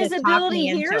that had to talk visibility me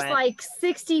into here is it. like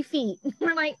 60 feet.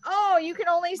 We're like, oh, you can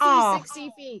only see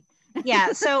 60 feet.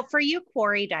 Yeah. So for you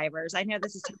quarry divers, I know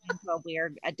this is turning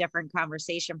into a different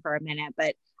conversation for a minute,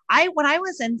 but when I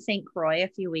was in St. Croix a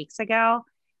few weeks ago,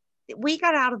 we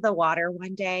got out of the water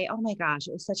one day. Oh my gosh,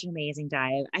 it was such an amazing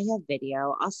dive. I have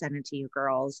video. I'll send it to you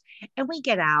girls. And we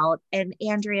get out and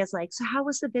Andrea's like, so how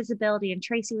was the visibility? And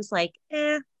Tracy was like,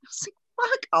 I was like,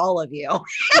 fuck all of you.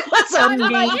 It was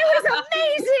amazing. It was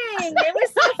amazing. It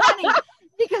was so funny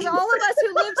because all of us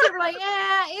who lived here were like,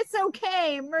 yeah, it's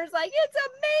okay. Mur's like, it's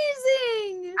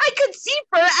amazing. I could see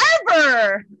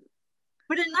forever.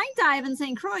 But a night dive in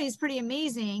St. Croix is pretty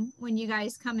amazing when you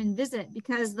guys come and visit,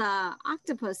 because the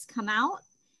octopus come out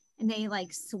and they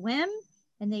like swim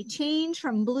and they change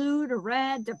from blue to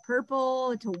red to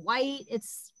purple to white.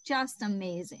 It's just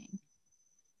amazing.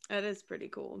 That is pretty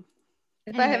cool.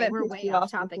 If Anyway, I haven't we're pissed way you off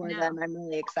off topic before now. then, I'm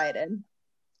really excited.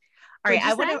 All right, What'd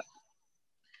you I want say?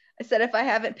 I said, if I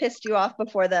haven't pissed you off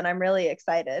before then, I'm really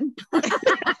excited.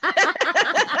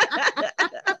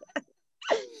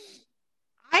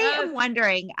 I am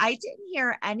wondering, I didn't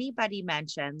hear anybody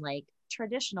mention like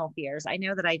traditional fears. I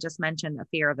know that I just mentioned a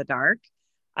fear of the dark.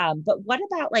 But what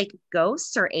about like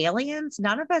ghosts or aliens?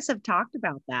 None of us have talked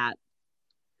about that.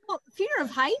 Well, fear of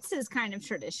heights is kind of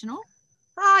traditional.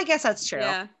 Oh, I guess that's true.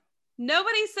 Yeah.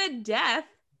 Nobody said death.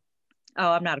 Oh,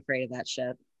 I'm not afraid of that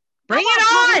shit. Bring How it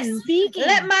about public on. speaking?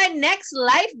 Let my next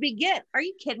life begin. Are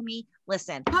you kidding me?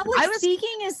 Listen, Public I was speaking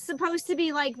is supposed to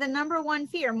be like the number one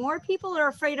fear. More people are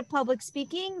afraid of public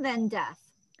speaking than death.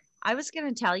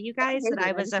 going to tell you guys that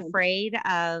I was Amazing. afraid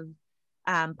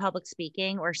of public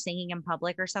speaking or singing in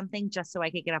public or something just so I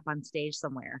could get up on stage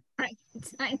somewhere. Right.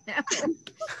 I know.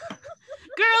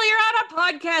 Girl, you're on a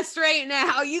podcast right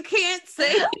now. You can't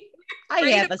say I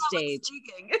afraid have of a public stage.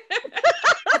 speaking.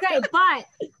 Okay, but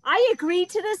I agreed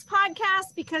to this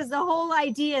podcast because the whole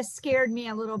idea scared me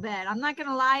a little bit. I'm not going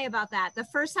to lie about that. The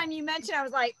first time you mentioned, I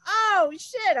was like, oh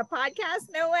shit, a podcast?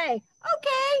 No way.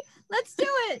 Okay, let's do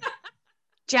it.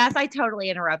 Jess, I totally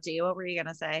interrupted you. What were you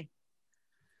going to say?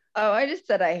 Oh, I just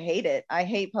said I hate it. I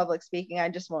hate public speaking. I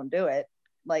just won't do it.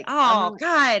 Like, Oh,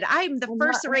 God. I'm the I'm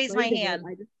first not to raise my afraid of it. hand.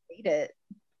 I just hate it.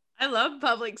 I love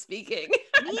public speaking.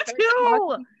 Me start too.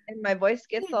 talking and my voice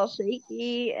gets all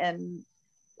shaky and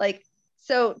like,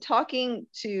 so talking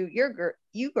to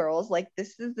you girls, like,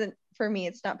 this isn't for me.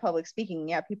 It's not public speaking.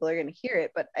 Yeah, people are going to hear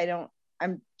it, but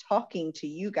I'm talking to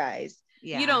you guys.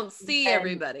 Yeah, You don't see And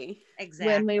everybody.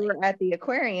 exactly. When we were at the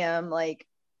aquarium, like,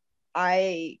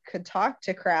 I could talk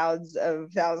to crowds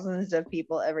of thousands of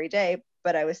people every day,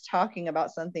 but I was talking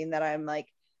about something that I'm like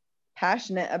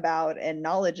passionate about and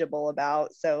knowledgeable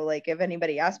about. So like, if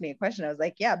anybody asked me a question, I was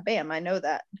like, yeah, bam, I know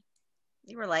that.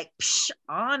 You were like, psh,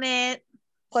 on it.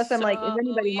 Plus, I'm like, if So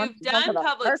anybody wants you've to talk done about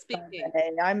public sharks speaking. all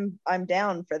day, I'm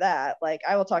down for that. Like,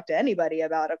 I will talk to anybody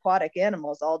about aquatic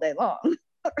animals all day long.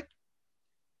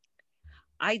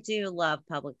 I do love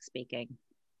public speaking.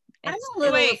 I'm It's- a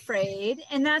little Wait. afraid,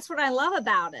 and that's what I love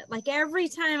about it. Like every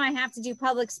time I have to do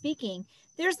public speaking,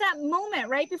 there's that moment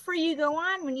right before you go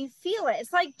on when you feel it.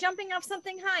 It's like jumping off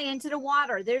something high into the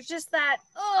water. There's just that,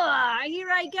 here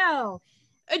I go.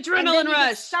 And then Adrenaline you get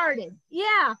rush. started.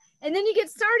 Yeah. And then you get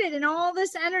started and all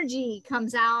this energy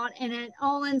comes out and it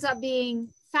all ends up being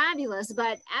fabulous.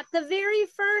 But at the very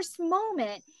first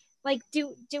moment, like,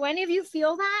 do any of you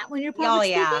feel that when you're public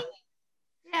yeah. speaking?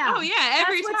 Yeah. Oh yeah,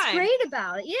 every That's what's time. great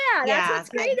about it. Yeah, Yeah. that's what's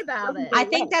great about it. I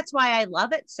think that's why I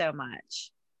love it so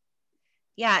much.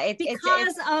 Yeah, it's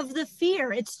Because of the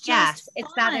fear. It's just yes,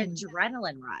 it's that fun.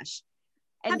 adrenaline rush.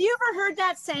 And Have you ever heard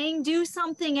that saying, do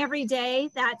something every day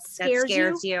that that scares,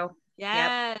 scares you.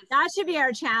 Yes. That should be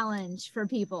our challenge for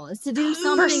people, is to do For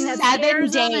something that 7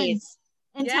 scares them days.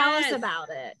 and tell us Yes. about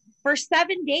it. For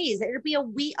 7 days. It'll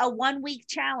be a 1 week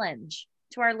challenge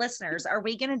to our listeners. Are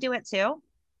we gonna do it too?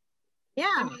 Yeah,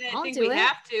 I mean, I I'll think do we it.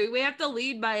 have to. We have to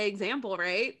lead by example,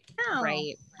 right? No,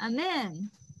 Right. I'm in.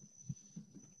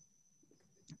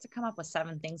 To come up with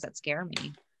 7 things that scare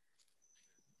me.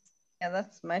 Yeah,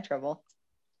 that's my trouble.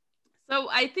 So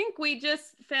I think we just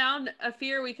found a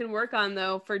fear we can work on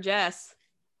though for Jess.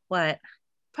 What?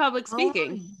 Public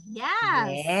speaking. Oh,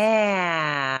 yes.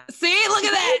 Yeah. See, look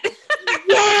at that. Way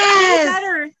Yes.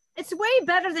 better. It's way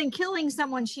better than killing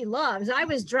someone she loves. I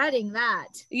was dreading that.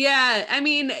 Yeah, I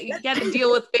mean, you got to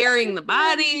deal with burying the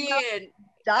body and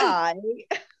Die.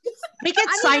 We could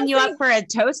I sign don't you up think- for a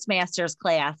Toastmasters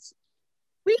class.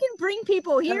 We can bring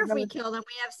people here if that we was- kill them.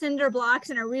 We have cinder blocks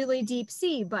in a really deep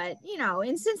sea, but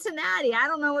in Cincinnati, I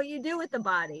don't know what you do with the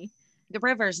body. The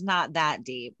river's not that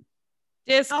deep.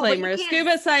 disclaimer: you can't-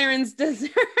 Scuba Sirens does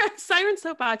Siren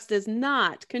Soapbox does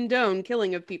not condone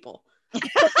killing of people.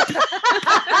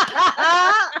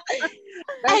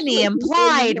 Any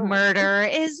implied murder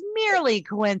is merely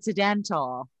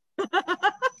coincidental.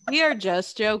 We are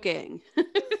just joking.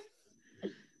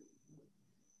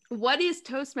 What is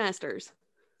Toastmasters?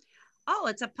 Oh,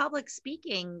 it's a public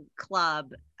speaking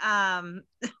club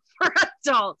for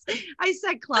adults. I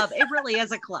said club. It really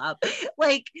is a club.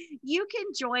 Like, you can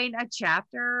join a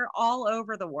chapter all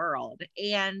over the world,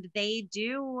 and they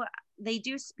do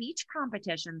speech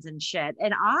competitions and shit.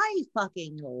 And I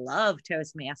fucking love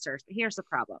Toastmasters. But here's the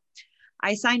problem.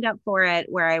 I signed up for it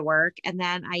where I work, and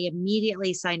then I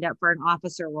immediately signed up for an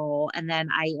officer role, and then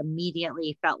I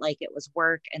immediately felt like it was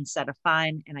work instead of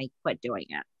fun, and I quit doing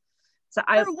it. So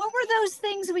Or what were those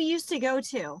things we used to go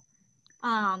to?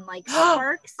 Like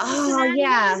Sparks. Oh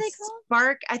yeah,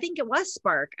 Spark. I think it was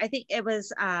Spark. I think it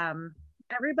was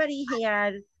everybody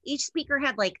had, each speaker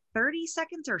had like 30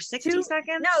 seconds or 60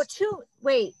 seconds. No,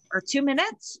 or 2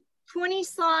 minutes. 20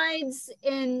 slides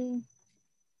in,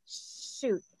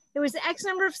 shoot. It was X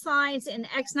number of slides in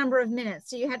X number of minutes.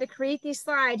 So you had to create these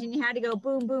slides and you had to go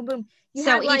boom, boom, boom.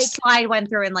 So each slide went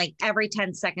through, and like every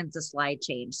 10 seconds a slide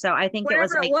change. So I think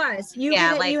whatever it was you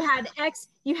had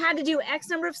to do X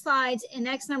number of slides in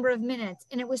X number of minutes.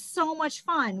 And it was so much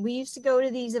fun. We used to go to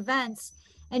these events,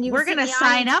 and we're going to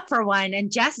sign up for one, and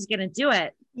Jess is going to do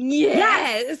it.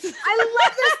 Yes. I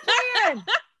love this plan.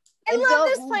 I love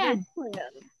this plan.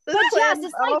 But Jess,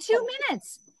 it's like 2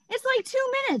 minutes. It's like 2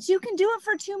 minutes. You can do it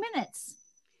for 2 minutes.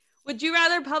 Would you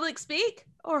rather public speak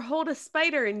or hold a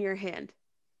spider in your hand?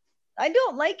 I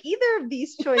don't like either of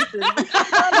these choices. Or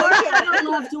a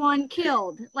loved one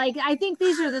killed. Like, I think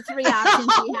these are the three options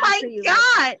we have for you.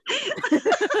 Oh my God.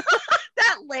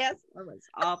 That last one was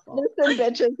awful. Listen,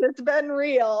 bitches, it's been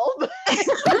real.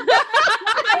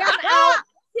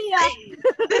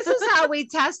 This is how we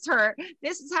test her.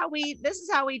 This is how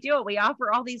we do it. We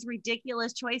offer all these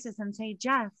ridiculous choices and say,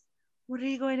 Jess, what are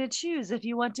you going to choose if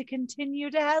you want to continue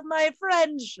to have my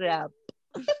friendship?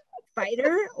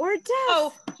 Spider or death?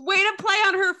 Oh, way to play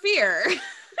on her fear.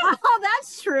 Oh,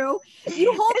 that's true.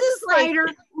 You hold the spider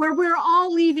where we're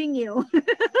all leaving you.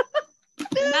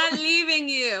 Not leaving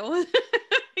you.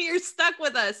 You're stuck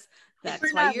with us.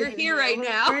 That's why you're here right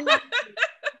now.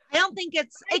 I don't think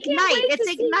it's Ignite. It's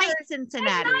Ignite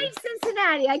Cincinnati. Ignite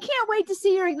Cincinnati. I can't wait to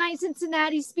see your Ignite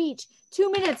Cincinnati speech.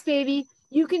 2 minutes, baby.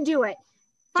 You can do it.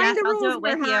 Find Jess, the rules. I'll do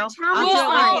it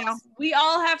with you. We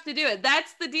all have to do it.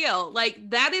 That's the deal. Like,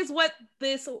 that is what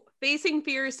this Facing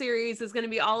Fear series is going to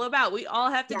be all about. We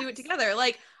all have to do it together.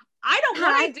 Like, I don't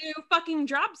want to do fucking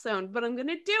Drop Zone, but I'm going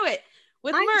to do it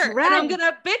with Mer, and I'm going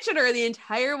to bitch at her the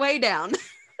entire way down.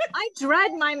 I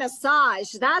dread my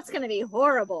massage. That's going to be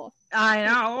horrible. I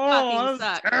know.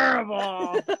 Fucking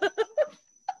terrible.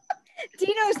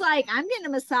 Dino's like, I'm getting a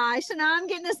massage, so now I'm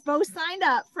getting us both signed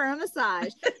up for a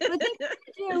massage. But I think we're going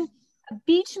to do a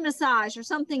beach massage or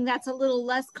something that's a little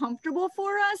less comfortable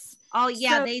for us. Oh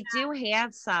yeah, so, they do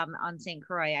have some on St.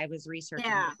 Croix. I was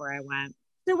researching before I went.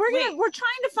 So we're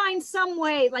trying to find some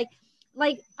way, like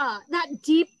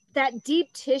that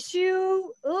deep tissue.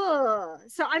 Ugh.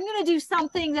 So I'm gonna do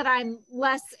something that I'm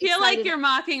less. I feel like you're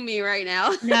mocking me right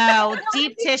now. No,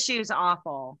 deep tissue's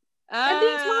awful. I'm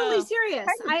being totally serious.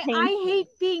 I hate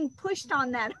being pushed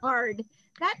on that hard.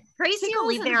 That Tracy will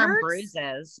leave there in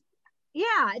bruises.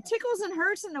 Yeah, it tickles and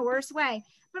hurts in the worst way.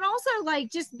 But also,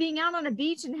 like, just being out on a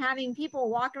beach and having people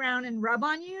walk around and rub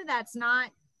on you, that's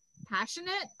not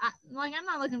passionate. I'm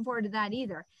not looking forward to that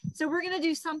either. So we're gonna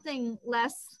do something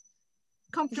less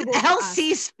comfortable.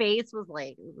 Elsie's face was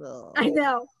like, ugh. I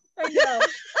know.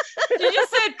 You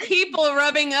just said people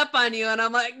rubbing up on you, and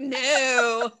I'm like,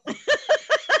 no.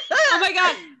 Oh my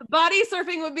God, body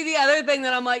surfing would be the other thing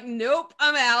that I'm like, nope,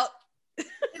 I'm out.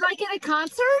 Like at a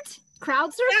concert? Crowd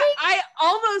surfing? Yeah, I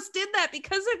almost did that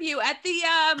because of you at the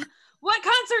what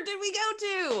concert did we go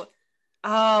to?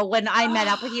 Oh, when I met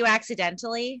up with you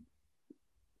accidentally.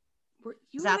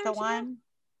 Is that the one?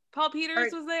 Paul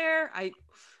Peters was there. I'm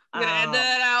gonna edit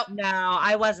that out. No,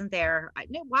 I wasn't there.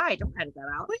 Why? Don't edit that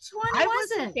out. Which one? I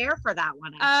wasn't there for that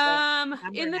one.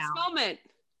 Actually. In this moment.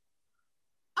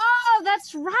 Oh,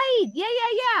 that's right.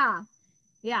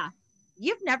 Yeah.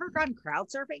 You've never gone crowd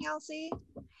surfing, Elsie?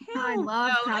 I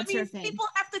love crowd surfing. People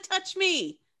have to touch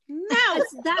me. No.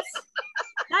 That's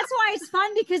why it's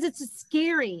fun, because it's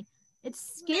scary. It's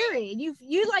scary.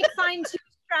 You like find two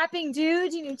strapping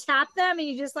dudes and you tap them and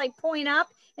you just like point up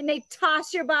and they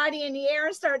toss your body in the air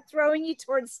and start throwing you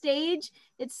towards stage.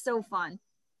 It's so fun.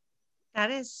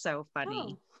 That is so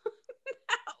funny. Oh.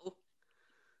 No.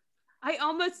 I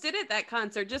almost did it that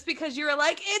concert just because you were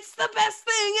like, it's the best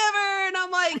thing ever. And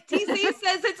I'm like, TC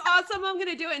says it's awesome. I'm going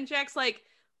to do it. And Jack's like,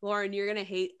 Lauren, you're going to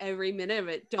hate every minute of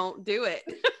it. Don't do it.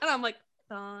 And I'm like,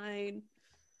 fine.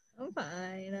 I'm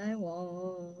fine. I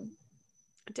won't.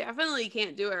 Definitely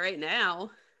can't do it right now.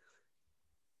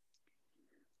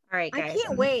 All right, guys. I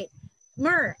can't wait.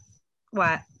 Mer.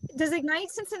 What? Does Ignite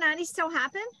Cincinnati still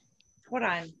happen?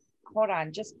 Hold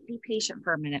on. Just be patient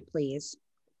for a minute, please.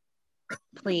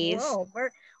 Please. Whoa,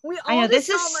 I know this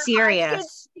is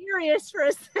serious. Serious for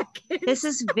a second. This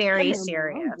is very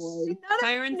serious.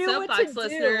 Siren Soapbox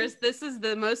listeners, this is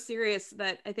the most serious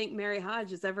that I think Mary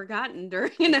Hodge has ever gotten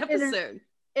during an episode.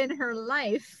 in her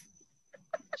life.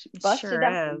 She busted Sure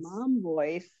up the is. mom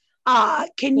voice.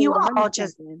 Can you Hold on all a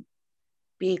just second.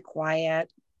 be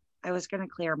quiet? I was going to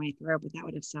clear my throat, but that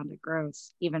would have sounded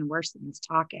gross, even worse than this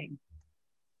talking.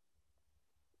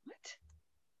 What?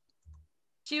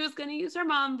 She was going to use her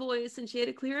mom voice and she had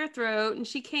to clear her throat and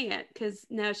she can't because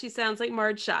now she sounds like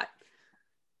Marge Shot.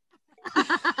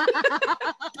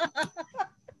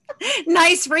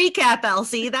 Nice recap,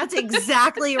 Elsie. That's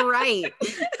exactly right.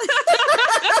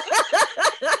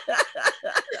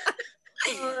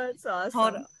 Oh, that's awesome.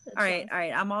 Hold on. That's All right, awesome. all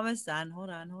right. I'm almost done. Hold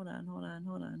on. All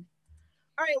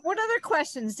right. What other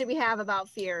questions do we have about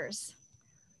fears?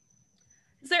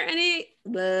 Is there any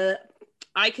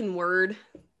I can word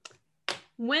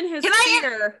when his Can I-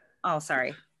 fear Oh,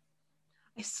 sorry.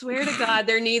 I swear to God,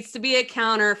 there needs to be a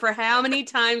counter for how many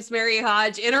times Mary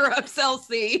Hodge interrupts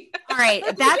Elsie. All right.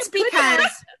 That's because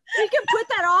We can put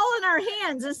that all in our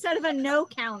hands instead of a no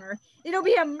counter. It'll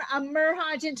be a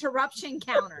Merhodge interruption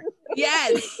counter.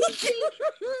 Yes.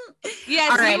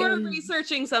 Yes, All right. you were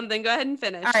researching something. Go ahead and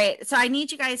finish. All right. So I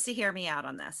need you guys to hear me out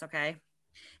on this, okay?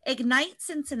 Ignite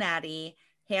Cincinnati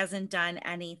hasn't done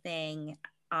anything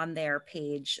on their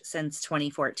page since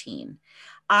 2014.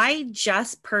 I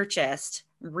just purchased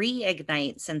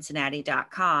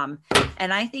reignitecincinnati.com,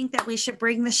 and I think that we should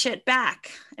bring the shit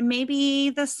back. And maybe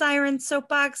the Siren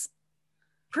Soapbox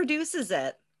produces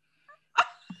it.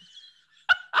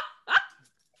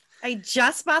 I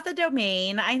just bought the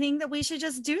domain. I think that we should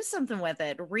just do something with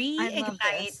it.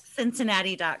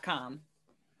 Reignitecincinnati.com.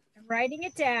 I'm writing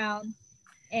it down.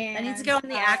 And That needs to go in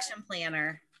the action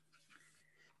planner.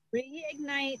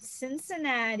 Reignite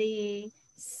Cincinnati,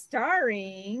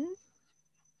 starring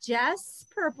Jess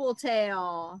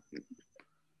Purpletail.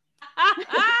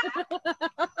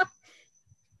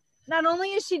 Not only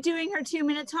is she doing her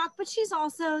 2-minute talk, but she's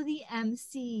also the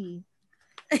MC.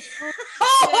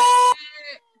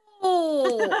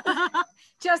 Oh,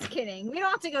 Just kidding. We don't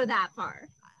have to go that far.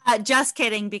 just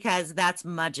kidding, because that's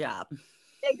my job.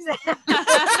 Exactly.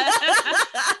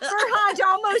 Merhodge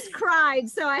almost cried,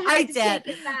 so I had to did.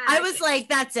 take it back. I was like,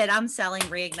 that's it. I'm selling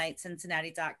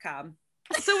reignitecincinnati.com.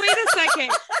 So wait a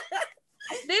second.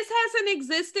 This hasn't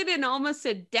existed in almost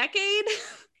a decade.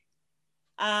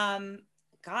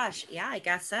 Gosh, yeah, I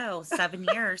guess so. 7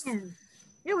 years.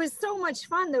 It was so much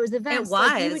fun. Those events. It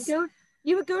Like, was.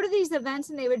 you would go to these events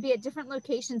and they would be at different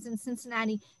locations in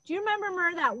Cincinnati. Do you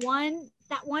remember that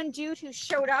one dude who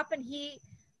showed up and he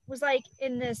was like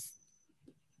in this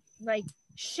like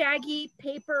shaggy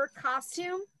paper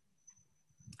costume?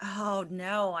 Oh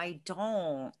no, I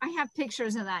don't. I have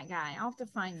pictures of that guy. I'll have to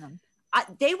find them.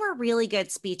 They were really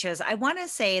good speeches. I want to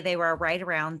say they were right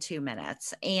around 2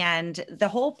 minutes, and the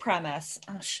whole premise.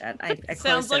 Oh shit! I Sounds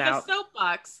closed like it out. a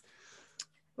soapbox.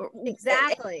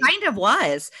 Exactly. It kind of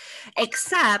was,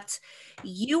 except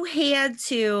you had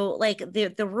to, like,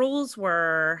 the rules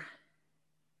were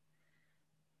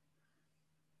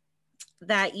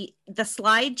that the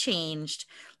slide changed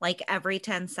like every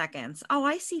 10 seconds. Oh,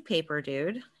 I see paper,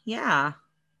 dude. Yeah.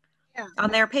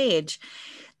 On their page.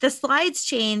 The slides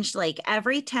changed like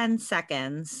every 10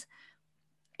 seconds,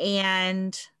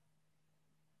 and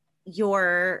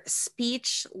your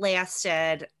speech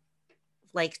lasted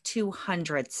like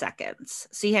 200 seconds.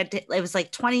 So you had to, it was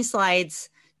like 20 slides,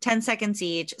 10 seconds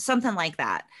each, something like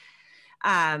that.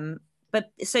 But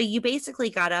so you basically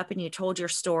got up and you told your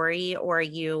story, or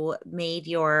you made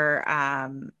your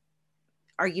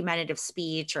argumentative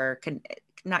speech, or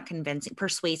not convincing,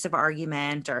 persuasive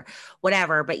argument, or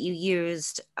whatever, but you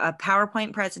used a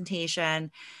PowerPoint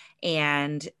presentation,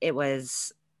 and it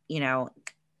was,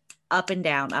 up and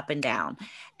down, up and down.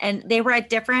 And they were at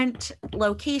different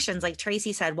locations. Like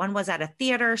Tracy said, one was at a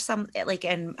theater, some like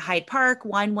in Hyde Park.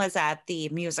 One was at the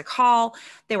music hall.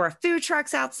 There were food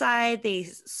trucks outside. They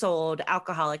sold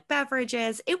alcoholic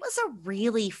beverages. It was a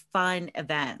really fun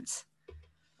event.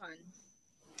 Fun.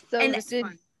 So And did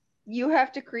you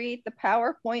have to create the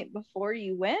PowerPoint before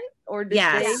you went, or did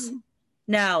Yes. they?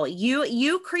 No,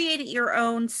 you created your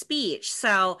own speech.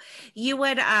 So you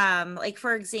would, like,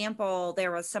 for example,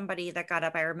 there was somebody that got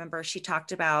up. I remember she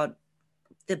talked about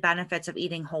the benefits of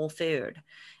eating whole food.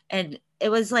 And it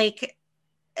was like,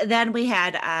 then we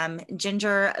had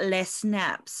Ginger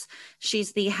LeSnaps.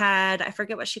 She's the head, I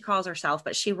forget what she calls herself,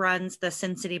 but she runs the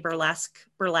Sin City burlesque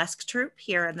troupe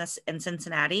here in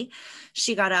Cincinnati.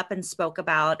 She got up and spoke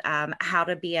about how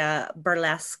to be a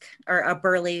burlesque, or a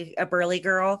burly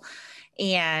girl.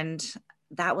 And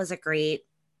that was a great,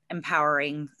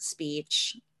 empowering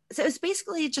speech. So it's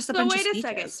basically just a bunch of speeches. Wait a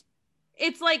second.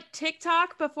 It's like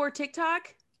TikTok before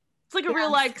TikTok. It's like a Yeah,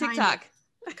 real life kind of. TikTok.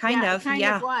 Kind of, Kind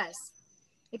yeah. of was.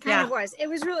 It kind of was. It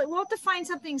was really, we'll have to find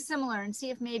something similar and see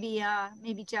if maybe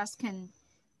Jess can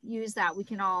use that. We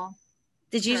can all.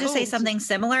 Did you just say something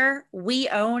similar? We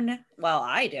own, well,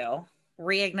 I do,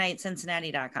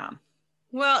 reignitecincinnati.com.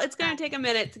 Well, it's going to take a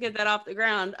minute to get that off the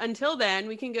ground. Until then,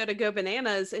 we can go to Go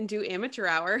Bananas and do amateur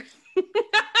hour.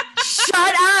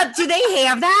 Shut up. Do they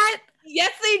have that?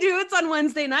 Yes, they do. It's on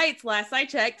Wednesday nights, last I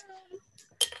checked.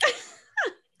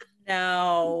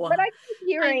 No. What I keep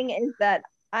hearing is that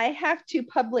I have to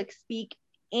public speak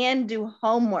and do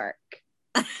homework.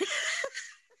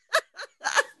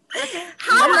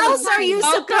 How else are you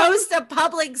supposed to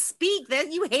public speak?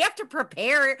 Then you have to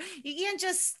prepare. You can't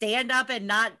just stand up and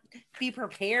not be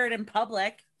prepared in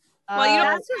public. Well, you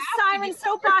that's what Siren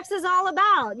Soapbox is all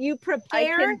about. You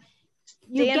prepare,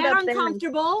 you get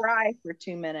uncomfortable. Cry for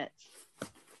 2 minutes.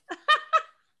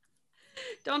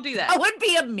 Don't do that. That would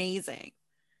be amazing.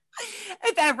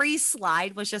 If every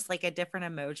slide was just like a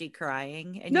different emoji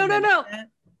crying. And No.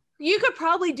 You could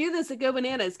probably do this at Go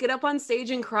Bananas. Get up on stage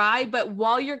and cry, but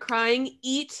while you're crying,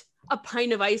 eat a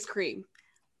pint of ice cream.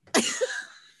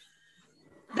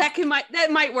 That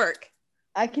might work.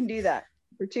 I can do that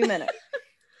for 2 minutes.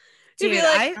 Dude,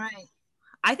 like,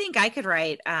 I think I could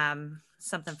write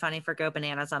something funny for Go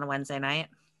Bananas on a Wednesday night.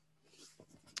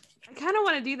 I kind of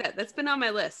want to do that. That's been on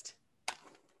my list.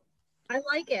 I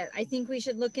like it. I think we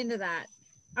should look into that.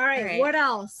 All right. What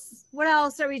else? What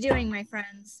else are we doing, my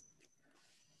friends?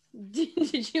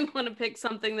 Did you want to pick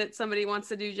something that somebody wants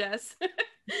to do, Jess?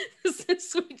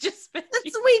 Since we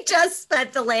just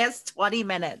spent the last 20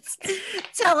 minutes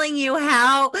telling you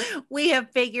how we have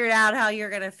figured out how you're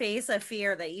going to face a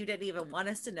fear that you didn't even want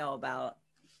us to know about.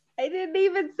 I didn't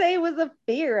even say it was a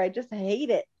fear. I just hate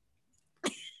it.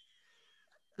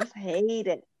 Just hate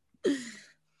it.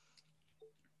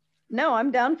 No,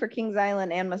 I'm down for Kings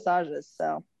Island and massages,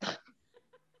 so.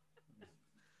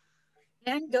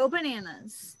 And Go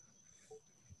Bananas.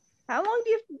 How long do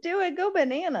you have to do it? Go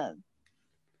Bananas.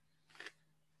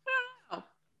 Oh,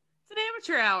 it's an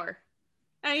amateur hour.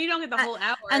 And you don't get the whole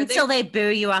hour. Until they boo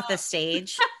you off the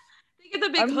stage. They get the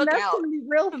big I'm hook out. gonna be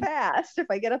real fast if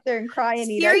I get up there and cry and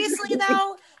eat. Seriously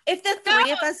though, if the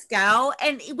three of us go,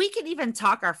 and we can even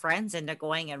talk our friends into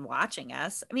going and watching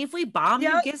us. I mean, if we bomb,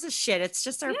 who gives a shit? It's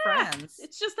just our friends.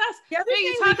 It's just us. The other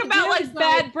You thing talk we about could do like is,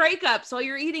 bad breakups while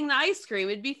you're eating the ice cream.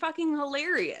 It'd be fucking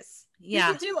hilarious.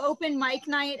 Yeah. We could do open mic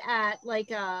night at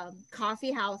like a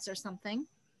coffee house or something.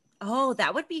 Oh,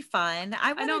 that would be fun.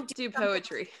 I don't do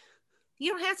poetry.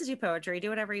 You don't have to do poetry. Do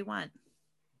whatever you want.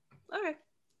 Okay.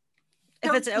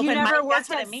 If it's an open you mic, never that's worked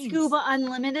what at it means. Scuba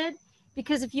Unlimited?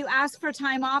 Because if you ask for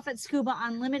time off at Scuba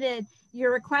Unlimited,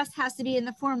 your request has to be in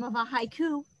the form of a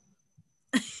haiku.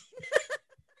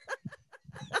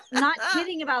 Not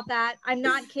kidding about that. I'm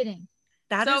not kidding.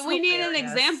 So we need an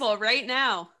example right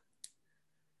now.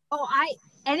 Oh,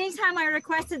 anytime I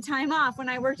requested time off when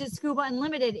I worked at Scuba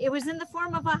Unlimited, it was in the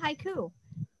form of a haiku.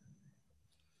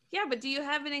 Yeah, but do you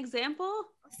have an example?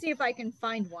 Let's see if I can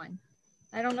find one.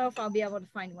 I don't know if I'll be able to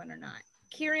find one or not.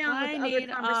 Carry on I with need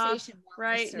other conversation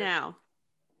right now.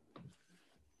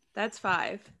 That's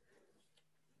 5.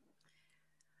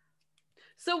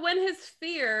 So when has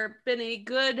fear been a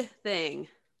good thing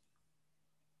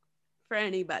for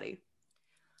anybody?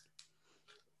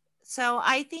 So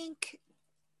I think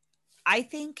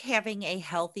having a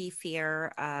healthy fear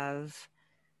of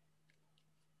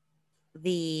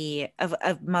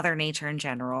of Mother Nature in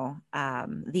general,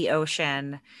 the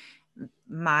ocean,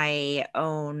 my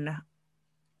own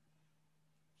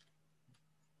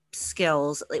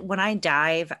skills. When I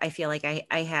dive, I feel like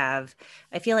I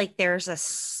feel like there's a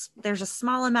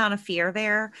small amount of fear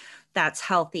there that's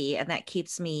healthy and that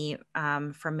keeps me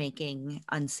from making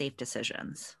unsafe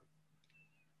decisions.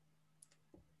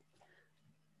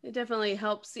 It definitely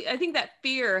helps. I think that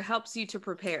fear helps you to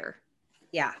prepare.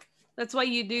 Yeah. That's why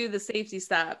you do the safety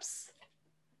stops.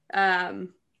 I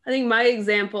think my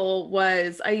example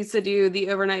was I used to do the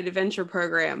overnight adventure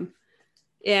program,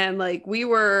 and like we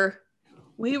were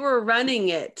running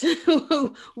it.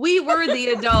 We were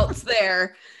the adults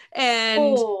there,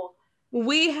 and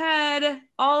we had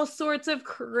all sorts of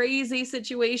crazy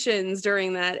situations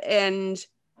during that, and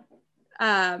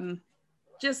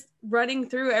just running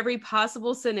through every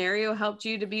possible scenario helped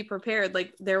you to be prepared.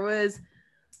 Like there was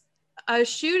a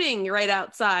shooting right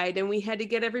outside and we had to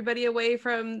get everybody away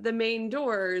from the main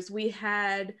doors. We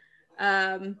had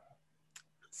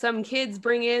some kids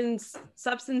bring in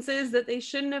substances that they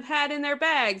shouldn't have had in their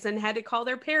bags and had to call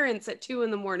their parents at 2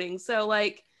 a.m. So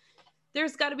like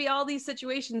there's got to be all these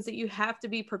situations that you have to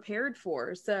be prepared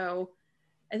for. So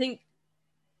I think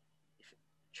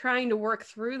trying to work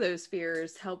through those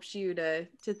fears helps you to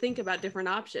think about different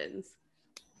options.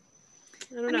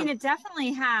 don't I know. mean, it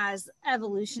definitely has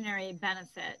evolutionary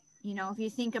benefit. You know, if you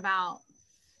think about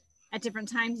at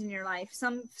different times in your life,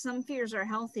 some fears are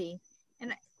healthy.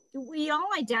 And we all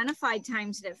identified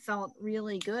times that it felt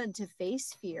really good to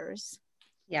face fears.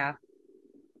 Yeah.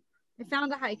 I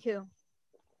found a haiku.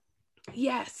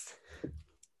 Yes.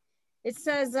 It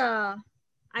says, I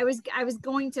was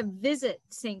going to visit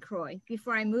St. Croix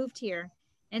before I moved here.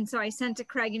 And so I sent to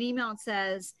Craig an email that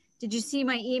says, did you see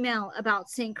my email about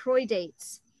St. Croix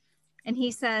dates? And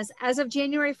he says, as of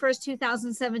January 1st,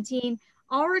 2017,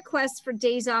 all requests for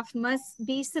days off must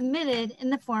be submitted in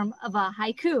the form of a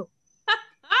haiku.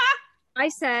 I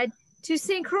said, to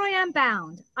St. Croix I'm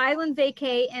bound, island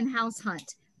vacay and house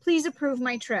hunt. Please approve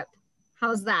my trip.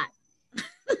 How's that?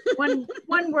 One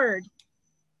word.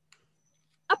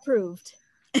 Approved.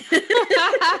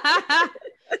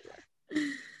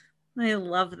 I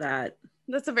love that.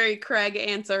 That's a very Craig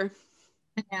answer.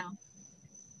 I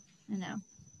know.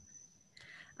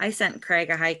 I sent Craig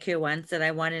a haiku once that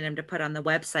I wanted him to put on the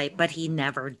website, but he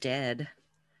never did.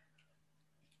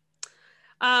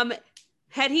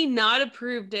 Had he not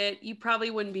approved it, you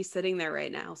probably wouldn't be sitting there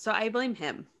right now. So I blame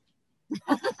him.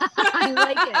 I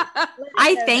like it.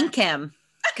 I thank him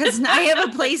because I have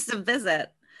a place to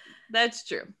visit. That's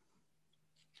true.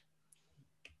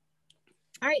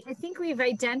 All right. I think we've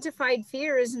identified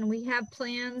fears and we have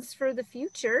plans for the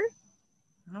future.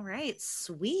 All right.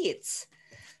 Sweet.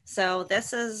 So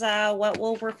this is what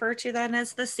we'll refer to then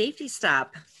as the safety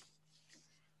stop.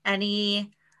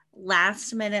 Any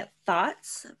last minute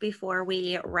thoughts before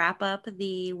we wrap up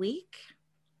the week?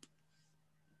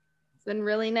 It's been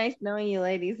really nice knowing you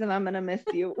ladies, and I'm going to miss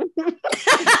you.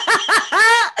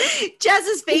 Jess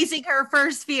is facing her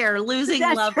first fear, losing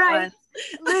That's loved right. ones.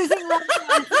 Losing loved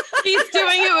ones. He's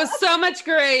doing it with so much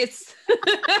grace.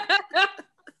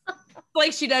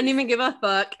 Like she doesn't even give a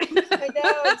fuck. I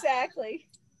know,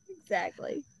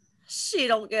 exactly. She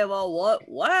don't give a what?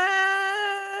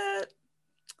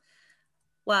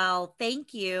 Well,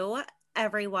 thank you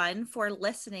everyone for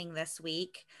listening this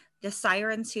week. The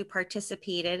sirens who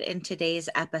participated in today's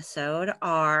episode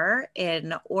are,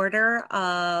 in order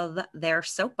of their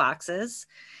soapboxes,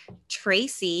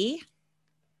 Tracy,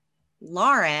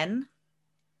 Lauren.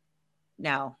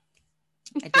 No,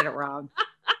 I did it wrong.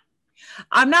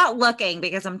 I'm not looking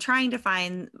because I'm trying to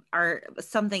find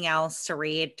something else to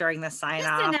read during the sign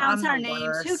off. Just announce our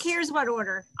names. Who cares what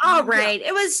order? All right.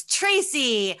 It was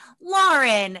Tracy,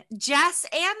 Lauren, Jess,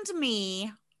 and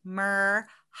me, Mer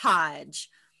Hodge.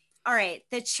 All right.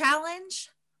 The challenge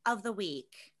of the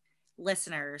week,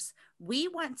 listeners, we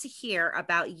want to hear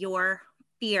about your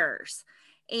fears.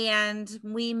 And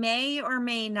we may or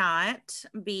may not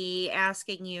be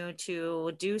asking you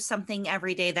to do something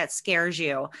every day that scares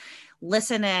you.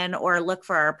 Listen in or look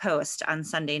for our post on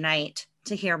Sunday night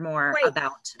to hear more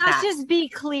about that. Let's just be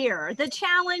clear. The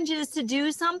challenge is to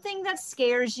do something that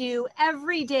scares you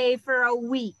every day for a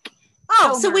week.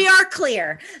 Oh, so we are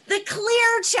clear. The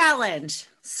clear challenge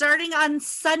starting on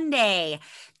Sunday.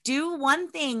 Do one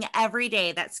thing every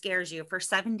day that scares you for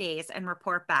 7 days and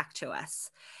report back to us.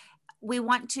 We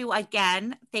want to,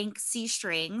 again, thank C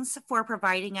Strings for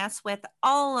providing us with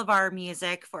all of our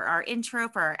music for our intro,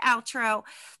 for our outro.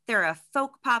 They're a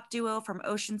folk pop duo from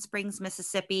Ocean Springs,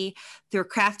 Mississippi. Through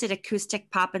crafted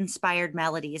acoustic pop inspired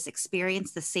melodies,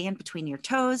 experience the sand between your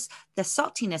toes, the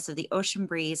saltiness of the ocean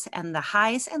breeze, and the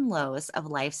highs and lows of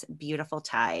life's beautiful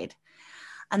tide.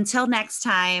 Until next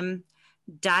time,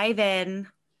 dive in,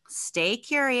 stay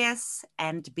curious,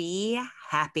 and be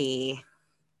happy.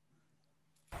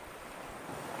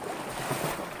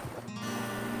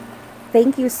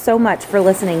 Thank you so much for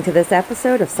listening to this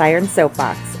episode of Siren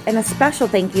Soapbox, and a special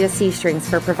thank you to C Strings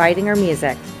for providing our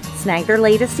music. Snag their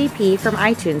latest EP from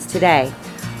iTunes today.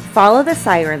 Follow the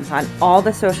Sirens on all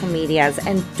the social medias,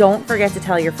 and don't forget to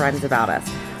tell your friends about us.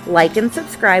 Like and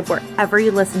subscribe wherever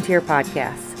you listen to your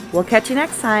podcasts. We'll catch you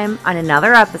next time on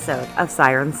another episode of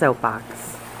Siren Soapbox.